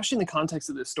into, especially in the context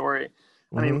of this story.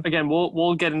 I mean, again,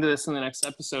 we'll get into this in the next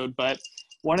episode, but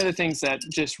one of the things that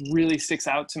just really sticks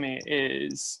out to me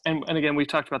is, and again, we've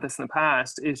talked about this in the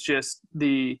past, is just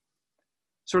the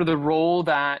sort of the role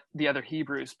that the other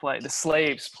Hebrews play, the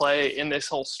slaves play in this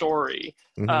whole story.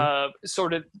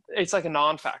 It's like a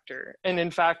non-factor. And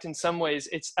in fact, in some ways,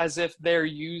 it's as if they're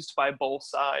used by both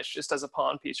sides just as a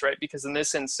pawn piece, right? Because in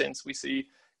this instance, we see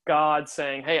God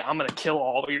saying, hey, I'm going to kill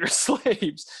all of your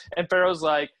slaves. And Pharaoh's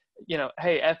like, you know,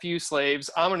 hey, F you slaves,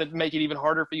 I'm going to make it even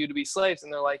harder for you to be slaves.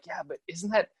 And they're like, yeah, but isn't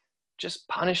that just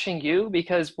punishing you?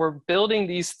 Because we're building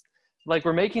these, like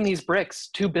we're making these bricks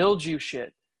to build you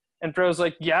shit. And Pharaoh's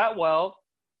like, yeah, well.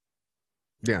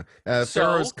 Yeah,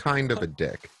 Pharaoh's kind of a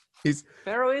dick.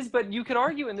 Pharaoh is, but you could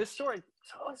argue in this story,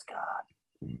 so is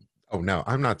God. Oh, no,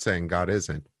 I'm not saying God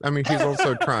isn't. I mean, he's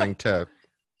also trying to,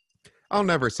 I'll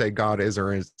never say God is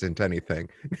or isn't anything.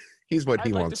 He's what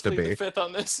he wants to be. The fifth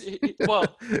on this.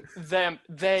 Well,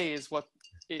 they is what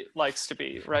it likes to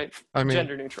be, right? I mean,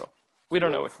 gender neutral. We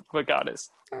don't know what God is.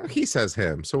 He says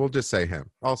him, so we'll just say him.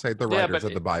 I'll say the writers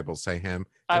of the Bible say him,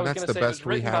 and that's the best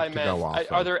we have to go off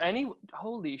of. Are there any,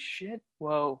 holy shit,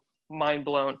 whoa, mind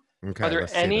blown. Okay, are there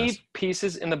any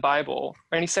pieces in the Bible,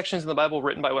 or any sections in the Bible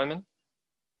written by women?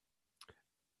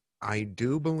 I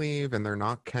do believe, and they're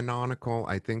not canonical,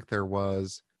 I think there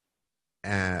was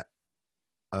an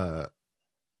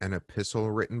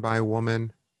epistle written by a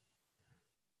woman.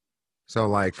 So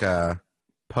like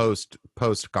post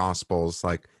Gospels,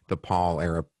 like the Paul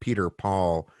era, Peter,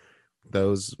 Paul,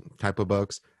 those type of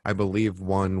books. I believe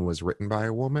one was written by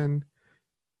a woman,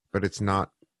 but it's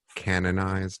not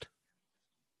canonized.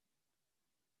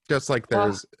 Just like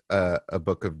there's a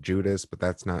book of Judas, but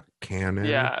that's not canon.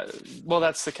 Yeah, well,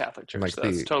 that's the Catholic Church. Like so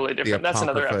that's totally different. That's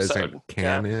another episode. Isn't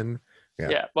canon.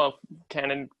 Yeah, well,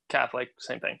 canon, Catholic,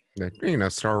 same thing. You know,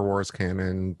 Star Wars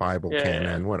canon, Bible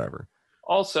canon, whatever.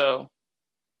 Also,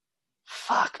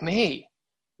 fuck me.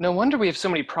 No wonder we have so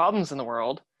many problems in the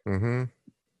world. Mm-hmm.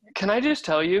 Can I just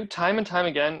tell you, time and time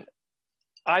again,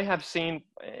 I have seen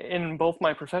in both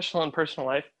my professional and personal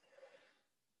life,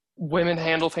 women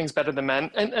handle things better than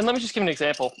men. And let me just give you an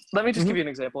example. Let me just give you an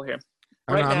example here.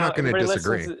 Right now, I'm not going to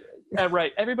disagree.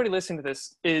 Right. Everybody listening to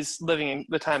this is living in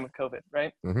the time of COVID,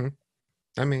 right? Mm-hmm.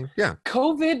 I mean, yeah.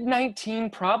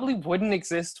 COVID-19 probably wouldn't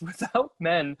exist without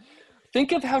men.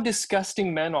 Think of how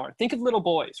disgusting men are. Think of little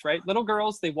boys, right? Little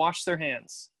girls, they wash their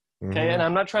hands. Okay. Mm-hmm. And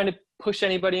I'm not trying to push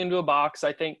anybody into a box.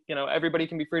 I think, you know, everybody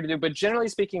can be free to do, but generally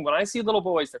speaking, when I see little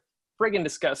boys, they're friggin'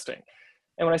 disgusting.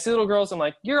 And when I see little girls, I'm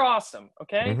like, you're awesome.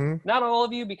 Okay. Mm-hmm. Not all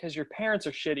of you, because your parents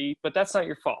are shitty, but that's not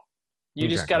your fault. You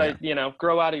just gotta, you know,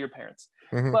 grow out of your parents.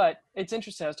 Mm-hmm. But it's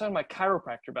interesting. I was talking to my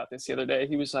chiropractor about this the other day.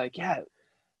 He was like, yeah,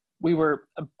 we were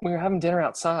having dinner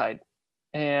outside,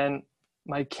 and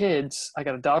my kids, I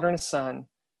got a daughter and a son,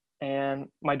 and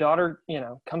my daughter, you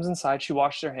know, comes inside, she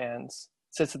washes her hands,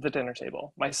 sits at the dinner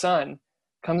table. My son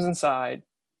comes inside,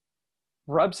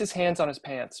 rubs his hands on his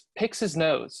pants, picks his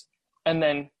nose, and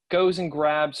then goes and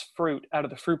grabs fruit out of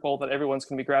the fruit bowl that everyone's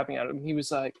going to be grabbing out of him. He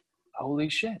was like, holy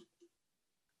shit,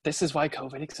 this is why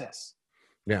COVID exists.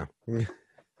 Yeah. Yeah,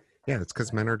 it's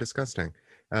because men are disgusting.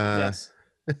 Yes.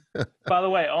 By the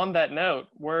way, on that note,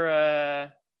 we're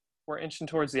inching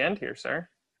towards the end here, sir.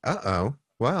 Uh-oh.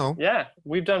 Well. Yeah,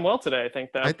 we've done well today, I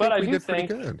think, though. I did pretty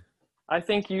good. I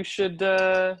think you should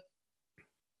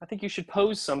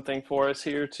pose something for us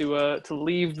here to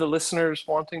leave the listeners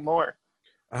wanting more.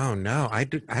 Oh no, I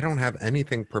don't have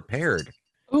anything prepared.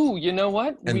 Ooh, you know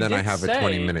what? And then I have a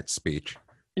 20-minute speech.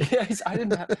 Yeah,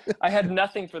 I had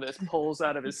nothing for this. Pulls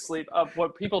out of his sleep.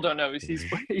 What people don't know is he's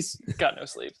got no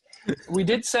sleeves. We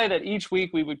did say that each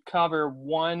week we would cover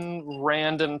one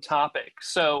random topic.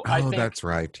 So I Oh, think that's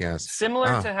right. Yes. similar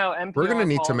Ah, to how we're gonna NPR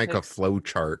need to make a politics. flow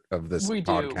chart of this We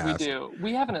do, we podcast. do.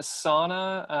 We have an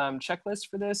Asana checklist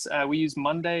for this. We use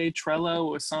Monday,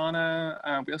 Trello,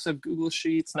 Asana. We also have Google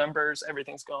Sheets, numbers.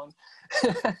 Everything's gone.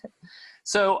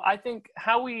 So I think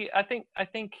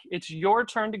it's your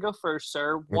turn to go first,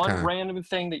 sir. One Okay. random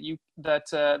thing that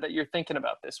you're thinking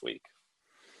about this week.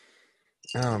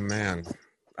 Oh man.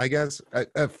 I guess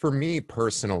for me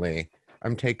personally,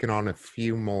 I'm taking on a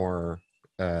few more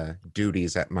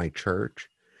duties at my church.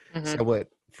 Mm-hmm. So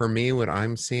what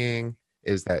I'm seeing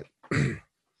is that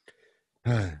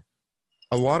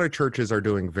a lot of churches are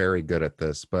doing very good at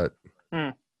this, but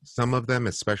Mm. some of them,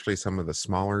 especially some of the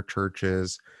smaller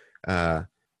churches, uh,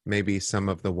 maybe some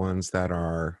of the ones that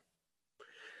are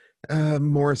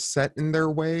more set in their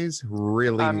ways,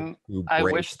 really need to I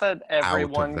break wish that out of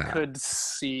everyone that. could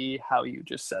see how you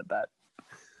just said that.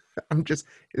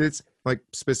 It's like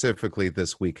specifically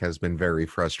this week has been very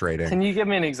frustrating. Can you give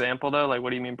me an example though? Like, what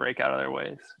do you mean break out of their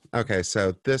ways? Okay,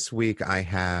 so this week I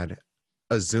had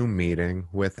a Zoom meeting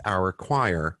with our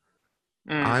choir.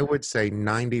 Mm. I would say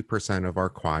 90% of our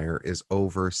choir is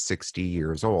over 60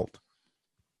 years old.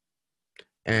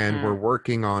 And we're Mm.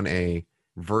 working on a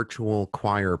virtual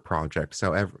choir project.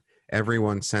 So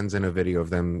everyone sends in a video of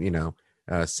them,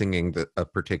 singing a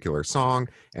particular song,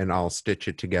 and I'll stitch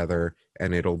it together,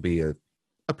 and it'll be a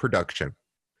production,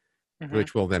 Mm-hmm.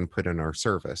 which we'll then put in our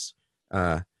service.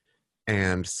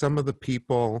 And some of the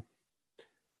people,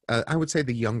 I would say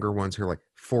the younger ones who are like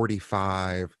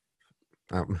 45,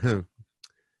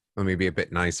 let me be a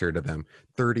bit nicer to them,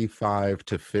 35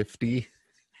 to 50.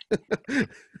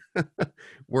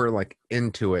 We're like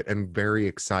into it and very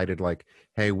excited, like,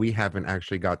 hey, we haven't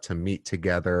actually got to meet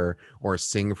together or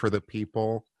sing for the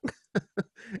people.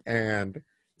 And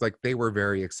it's like they were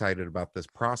very excited about this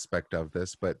prospect of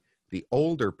this, but the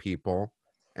older people,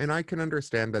 and I can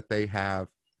understand that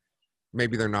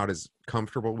maybe they're not as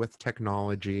comfortable with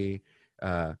technology,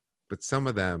 but some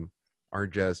of them are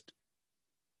just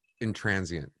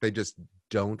intransient. They just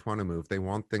don't want to move. They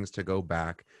want things to go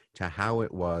back to how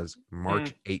it was Mm.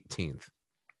 March 18th.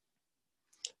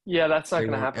 Yeah, that's not They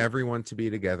going to want happen. everyone to be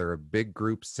together, a big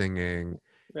group singing,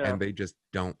 Yeah. and they just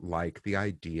don't like the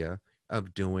idea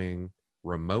of doing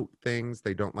remote things.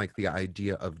 They don't like the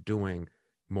idea of doing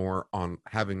more on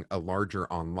having a larger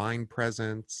online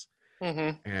presence.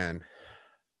 Mm-hmm. And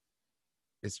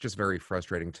it's just very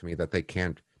frustrating to me that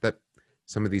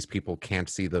some of these people can't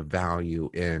see the value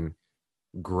in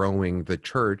growing the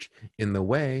church in the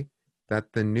way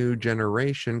that the new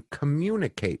generation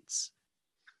communicates.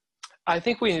 I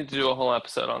think we need to do a whole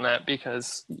episode on that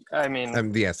because, I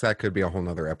mean, Yes, that could be a whole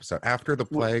nother episode. After the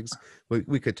plagues,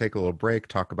 we could take a little break,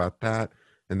 talk about that,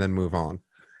 and then move on.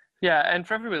 yeah, and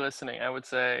for everybody listening, I would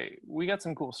say we got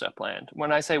some cool stuff planned.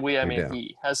 When I say we, I We mean do.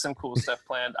 he has some cool stuff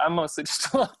planned. I'm mostly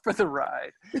just along for the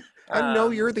ride. I know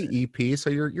Um, you're the EP, so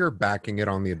you're backing it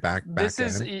on the back this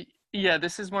is end. yeah,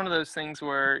 this is one of those things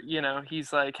where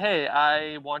he's like, hey,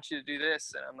 I want you to do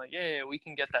this, and I'm like, yeah, we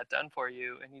can get that done for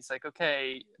you. And he's like,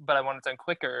 okay, but I want it done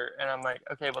quicker. And I'm like,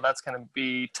 okay, well, that's gonna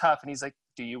be tough. And he's like,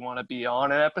 do you want to be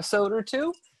on an episode or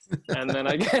two? And then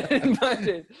I get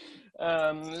invited.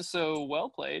 So well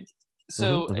played. Hmm.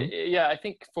 So Hmm. yeah, I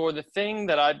think for the thing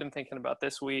that I've been thinking about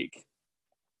this week,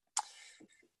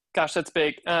 gosh, that's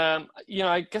big.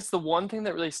 I guess the one thing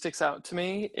that really sticks out to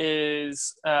me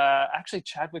is actually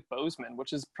Chadwick Boseman,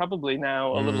 which is probably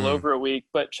now a little over a week,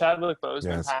 but Chadwick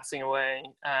Boseman Yes. passing away,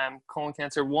 colon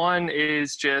cancer. One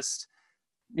is just,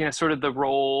 sort of the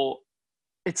role.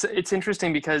 It's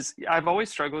interesting because I've always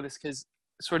struggled with this because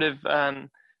sort of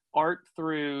art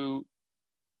through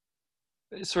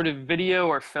sort of video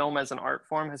or film as an art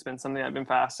form has been something I've been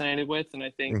fascinated with, and I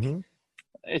think Hmm.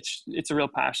 it's a real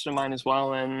passion of mine as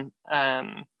well. And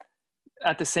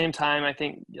at the same time, I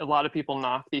think a lot of people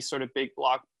knock these sort of big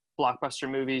blockbuster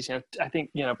movies. I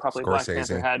think probably Black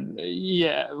Panther Scorsese. had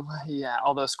yeah.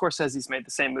 Although Scorsese's made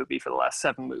the same movie for the last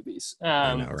 7 movies,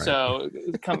 I know, right? so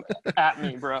come at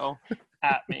me, bro,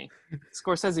 at me.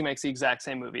 Scorsese makes the exact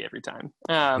same movie every time,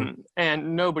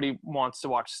 and nobody wants to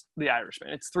watch The Irishman.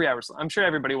 It's 3 hours long. I'm sure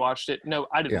everybody watched it. No,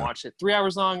 I didn't Yeah. watch it. 3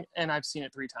 hours long, and I've seen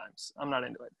it 3 times. I'm not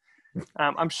into it.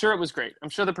 I'm sure it was great. I'm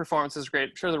sure the performance was great.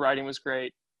 I'm sure the writing was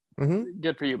great. Hmm.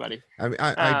 Good for you, buddy. I mean,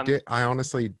 I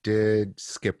honestly did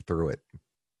skip through it.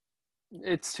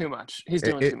 It's too much. He's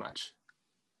doing too much.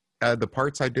 The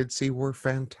parts I did see were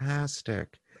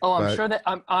fantastic. Oh, I'm But sure that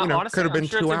could honestly, have I'm been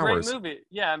sure it's two a great hours. movie.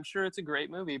 Yeah, I'm sure it's a great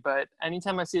movie. But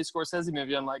anytime I see a Scorsese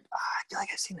movie, I'm like, I feel like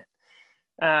I've seen it.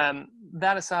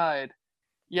 That aside,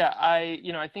 yeah,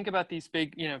 I think about these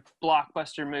big,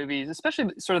 blockbuster movies,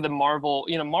 especially sort of the Marvel.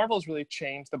 Marvel's really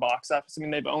changed the box office. I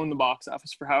mean, they've owned the box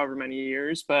office for however many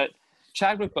years, but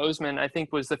Chadwick Boseman, I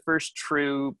think, was the first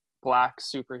true black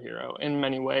superhero in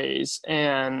many ways,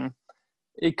 and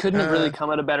it couldn't have really Uh, come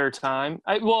at a better time.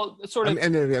 Well, sort of.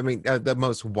 the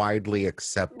most widely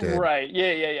accepted. Right.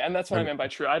 Yeah, yeah, yeah. And that's what I Um, meant by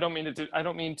true. I don't mean to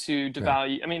yeah.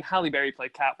 devalue. I mean, Halle Berry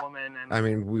played Catwoman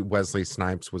and Wesley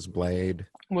Snipes was Blade.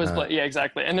 yeah,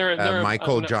 exactly. And there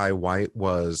Michael no, Jai White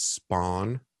was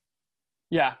Spawn.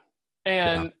 yeah.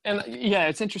 Yeah. And yeah,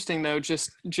 it's interesting though,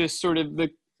 just sort of the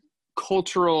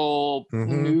cultural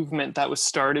Mm-hmm. movement that was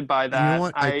started by And you know that.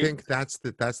 what? I think that's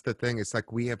the thing. It's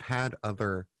like we have had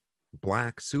other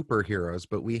black superheroes,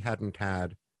 but we hadn't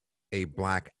had a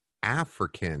black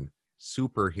African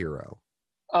superhero.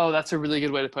 Oh, that's a really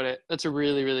good way to put it. That's a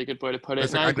really, really good way to put it.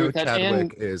 It's And like I I agree know with that.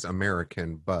 Chadwick is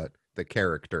American, but the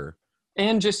character.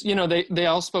 And just they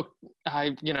all spoke.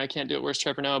 I can't do it. Where's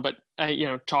Trevor Noah? But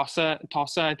Tossa,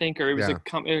 I think, or it was Yeah.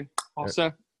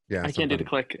 Tossa. Yeah, I can't do the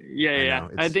click. Yeah, I yeah. know,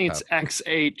 I it's think tough. it's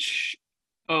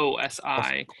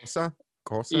XHOSI.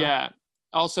 Kosa? Yeah.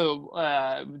 Also,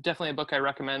 definitely a book I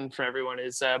recommend for everyone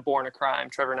is Born a Crime.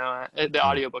 Trevor Noah. The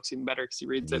audiobook's even better because he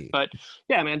reads it. But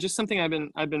yeah, man, just something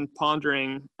I've been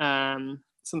pondering.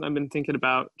 Something I've been thinking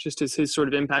about, just as his sort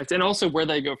of impact, and also where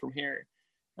they go from here.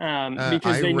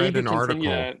 Because I they read need to an continue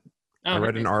article. to. I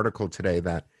read an article today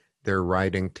that they're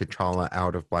writing T'Challa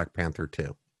out of Black Panther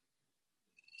 2.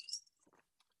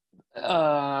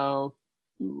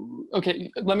 Okay,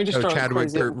 let me just So throw Chadwick,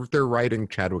 crazy. they're writing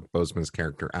Chadwick Boseman's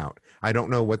character out. I don't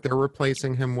know what they're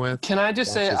replacing him with. Can I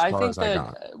just That's say, as I far think as I that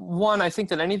got. one, I think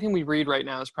that anything we read right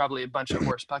now is probably a bunch of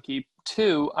horse pucky.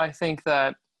 Two, I think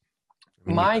that I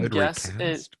mean, my you could guess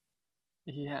is,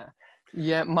 recast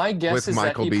yeah, my guess with is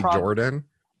Michael that B. Jordan.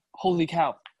 holy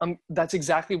cow. That's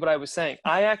exactly what I was saying.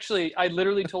 I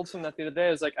literally told someone that the other day.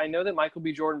 I was like, I know that Michael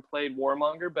B. Jordan played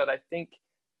Warmonger, but I think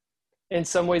in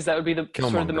some ways that would be the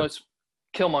sort of the most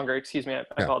Killmonger, excuse me, I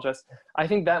apologize. I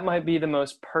think that might be the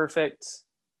most perfect.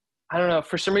 I don't know.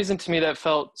 For some reason, to me, that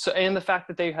felt so. And the fact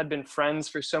that they had been friends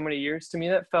for so many years, to me,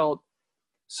 that felt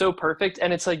so perfect.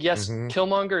 And it's like, yes,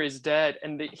 Killmonger is dead,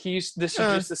 and this is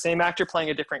just the same actor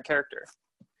playing a different character.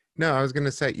 No, I was going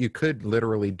to say you could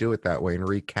literally do it that way and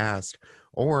recast,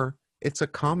 or it's a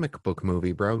comic book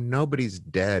movie, bro. Nobody's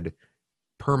dead,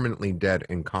 permanently dead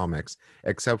in comics,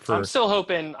 except for I'm still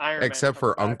hoping Iron Man. Except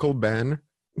for Uncle Ben.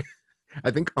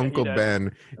 I think Uncle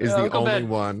Ben is the only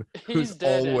one who's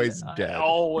always dead.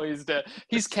 Always dead.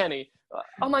 He's Kenny.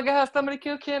 Oh my God, somebody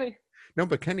killed Kenny. No,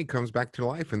 but Kenny comes back to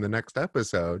life in the next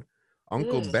episode.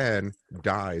 Uncle Ben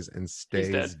dies and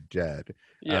stays dead.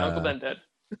 Yeah, Uncle Ben dead.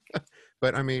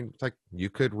 But I mean, it's like you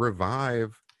could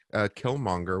revive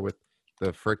Killmonger with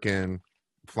the frickin'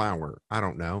 flower. I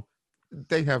don't know.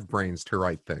 They have brains to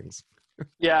write things.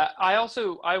 Yeah,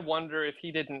 I wonder if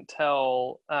he didn't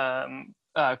tell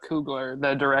Coogler,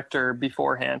 the director,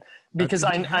 beforehand, because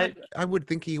I would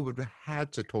think he would have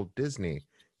had to told Disney,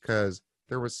 because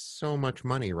there was so much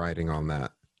money riding on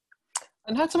that.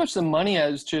 And not so much the money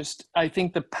as just, I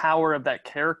think, the power of that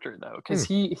character, though, because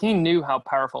he knew how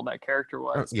powerful that character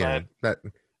was. Yeah, but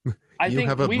you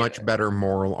have a much better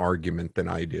moral argument than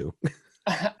I do.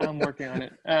 I'm working on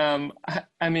it.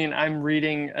 I mean, I'm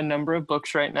reading a number of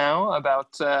books right now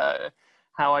about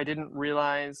how I didn't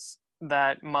realize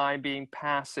that my being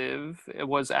passive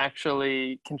was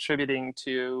actually contributing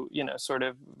to, sort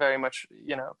of very much,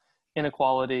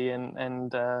 inequality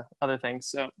and other things.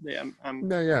 So yeah, I'm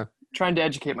trying to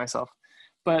educate myself.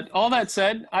 But all that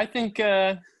said, I think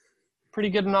pretty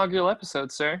good inaugural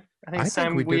episode, sir. I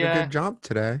think we did a good job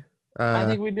today. I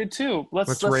think we did too.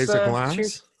 Let's raise a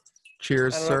glass.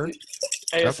 Cheers, sir.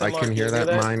 I can hear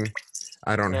that. Mine.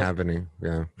 I don't have any.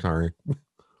 Yeah, sorry.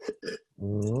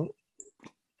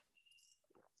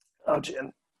 Oh,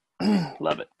 gin.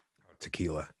 Love it.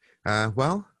 Tequila.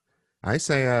 Well, I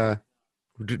say,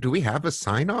 do we have a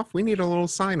sign off? We need a little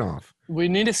sign off. We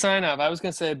need a sign off. I was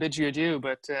going to say I bid you adieu,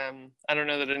 but I don't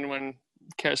know that anyone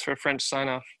cares for a French sign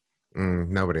off.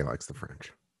 Nobody likes the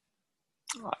French.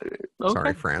 Okay.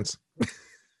 Sorry, France.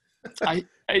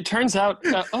 It turns out,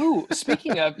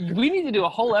 speaking of, we need to do a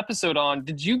whole episode on,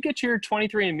 did you get your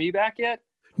 23andMe back yet?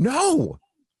 No.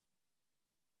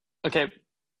 Okay.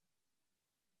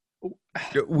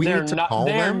 We need to call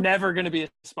them? They're never going to be a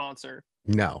sponsor.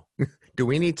 No. Do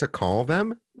we need to call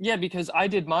them? Yeah, because I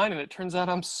did mine, and it turns out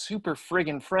I'm super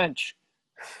friggin' French.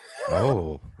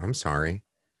 Oh, I'm sorry.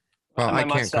 Well, My I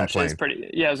can't mustache complain. is pretty.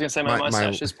 Yeah, I was gonna say my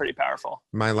mustache is pretty powerful.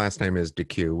 My last name is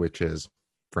DeQ, which is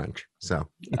French. So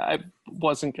I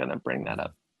wasn't gonna bring that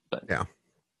up, but yeah.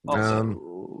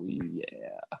 also,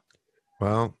 yeah.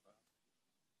 Well,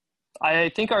 I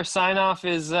think our sign off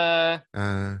is thanks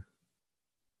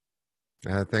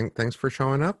for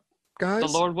showing up, guys. the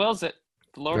Lord wills it.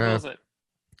 The Lord wills it.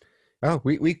 Oh,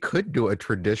 we could do a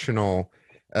traditional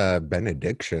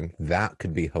benediction. That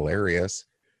could be hilarious.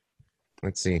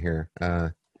 Let's see here.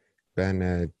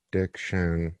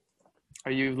 Benediction.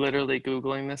 Are you literally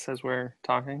Googling this as we're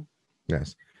talking?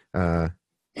 Yes. Oh,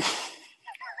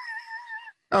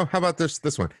 how about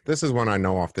this one? This is one I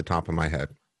know off the top of my head.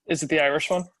 Is it the Irish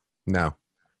one? No.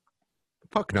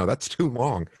 Fuck no, that's too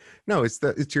long. No, it's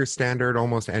your standard,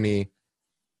 almost any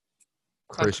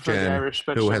Christian Irish,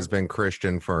 who has been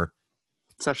Christian for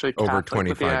it's actually over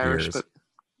Catholic 25 Irish, years. But...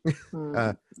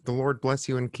 the Lord bless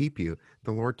you and keep you.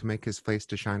 The Lord to make his face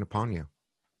to shine upon you.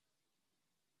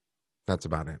 That's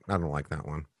about it. I don't like that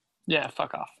one. Yeah,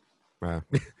 fuck off.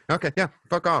 Okay, yeah,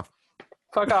 fuck off.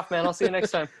 Fuck off, man. I'll see you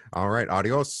next time. All right,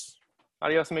 adios.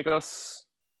 Adios, amigos.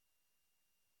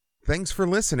 Thanks for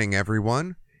listening,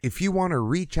 everyone. If you want to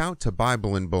reach out to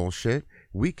Bible and Bullshit,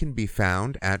 we can be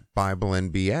found at Bible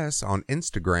and BS on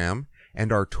Instagram,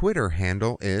 and our Twitter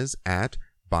handle is at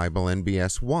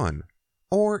BibleNBS1.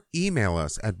 Or email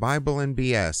us at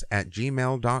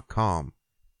BibleandBS@gmail.com.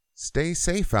 Stay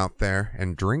safe out there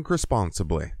and drink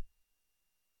responsibly.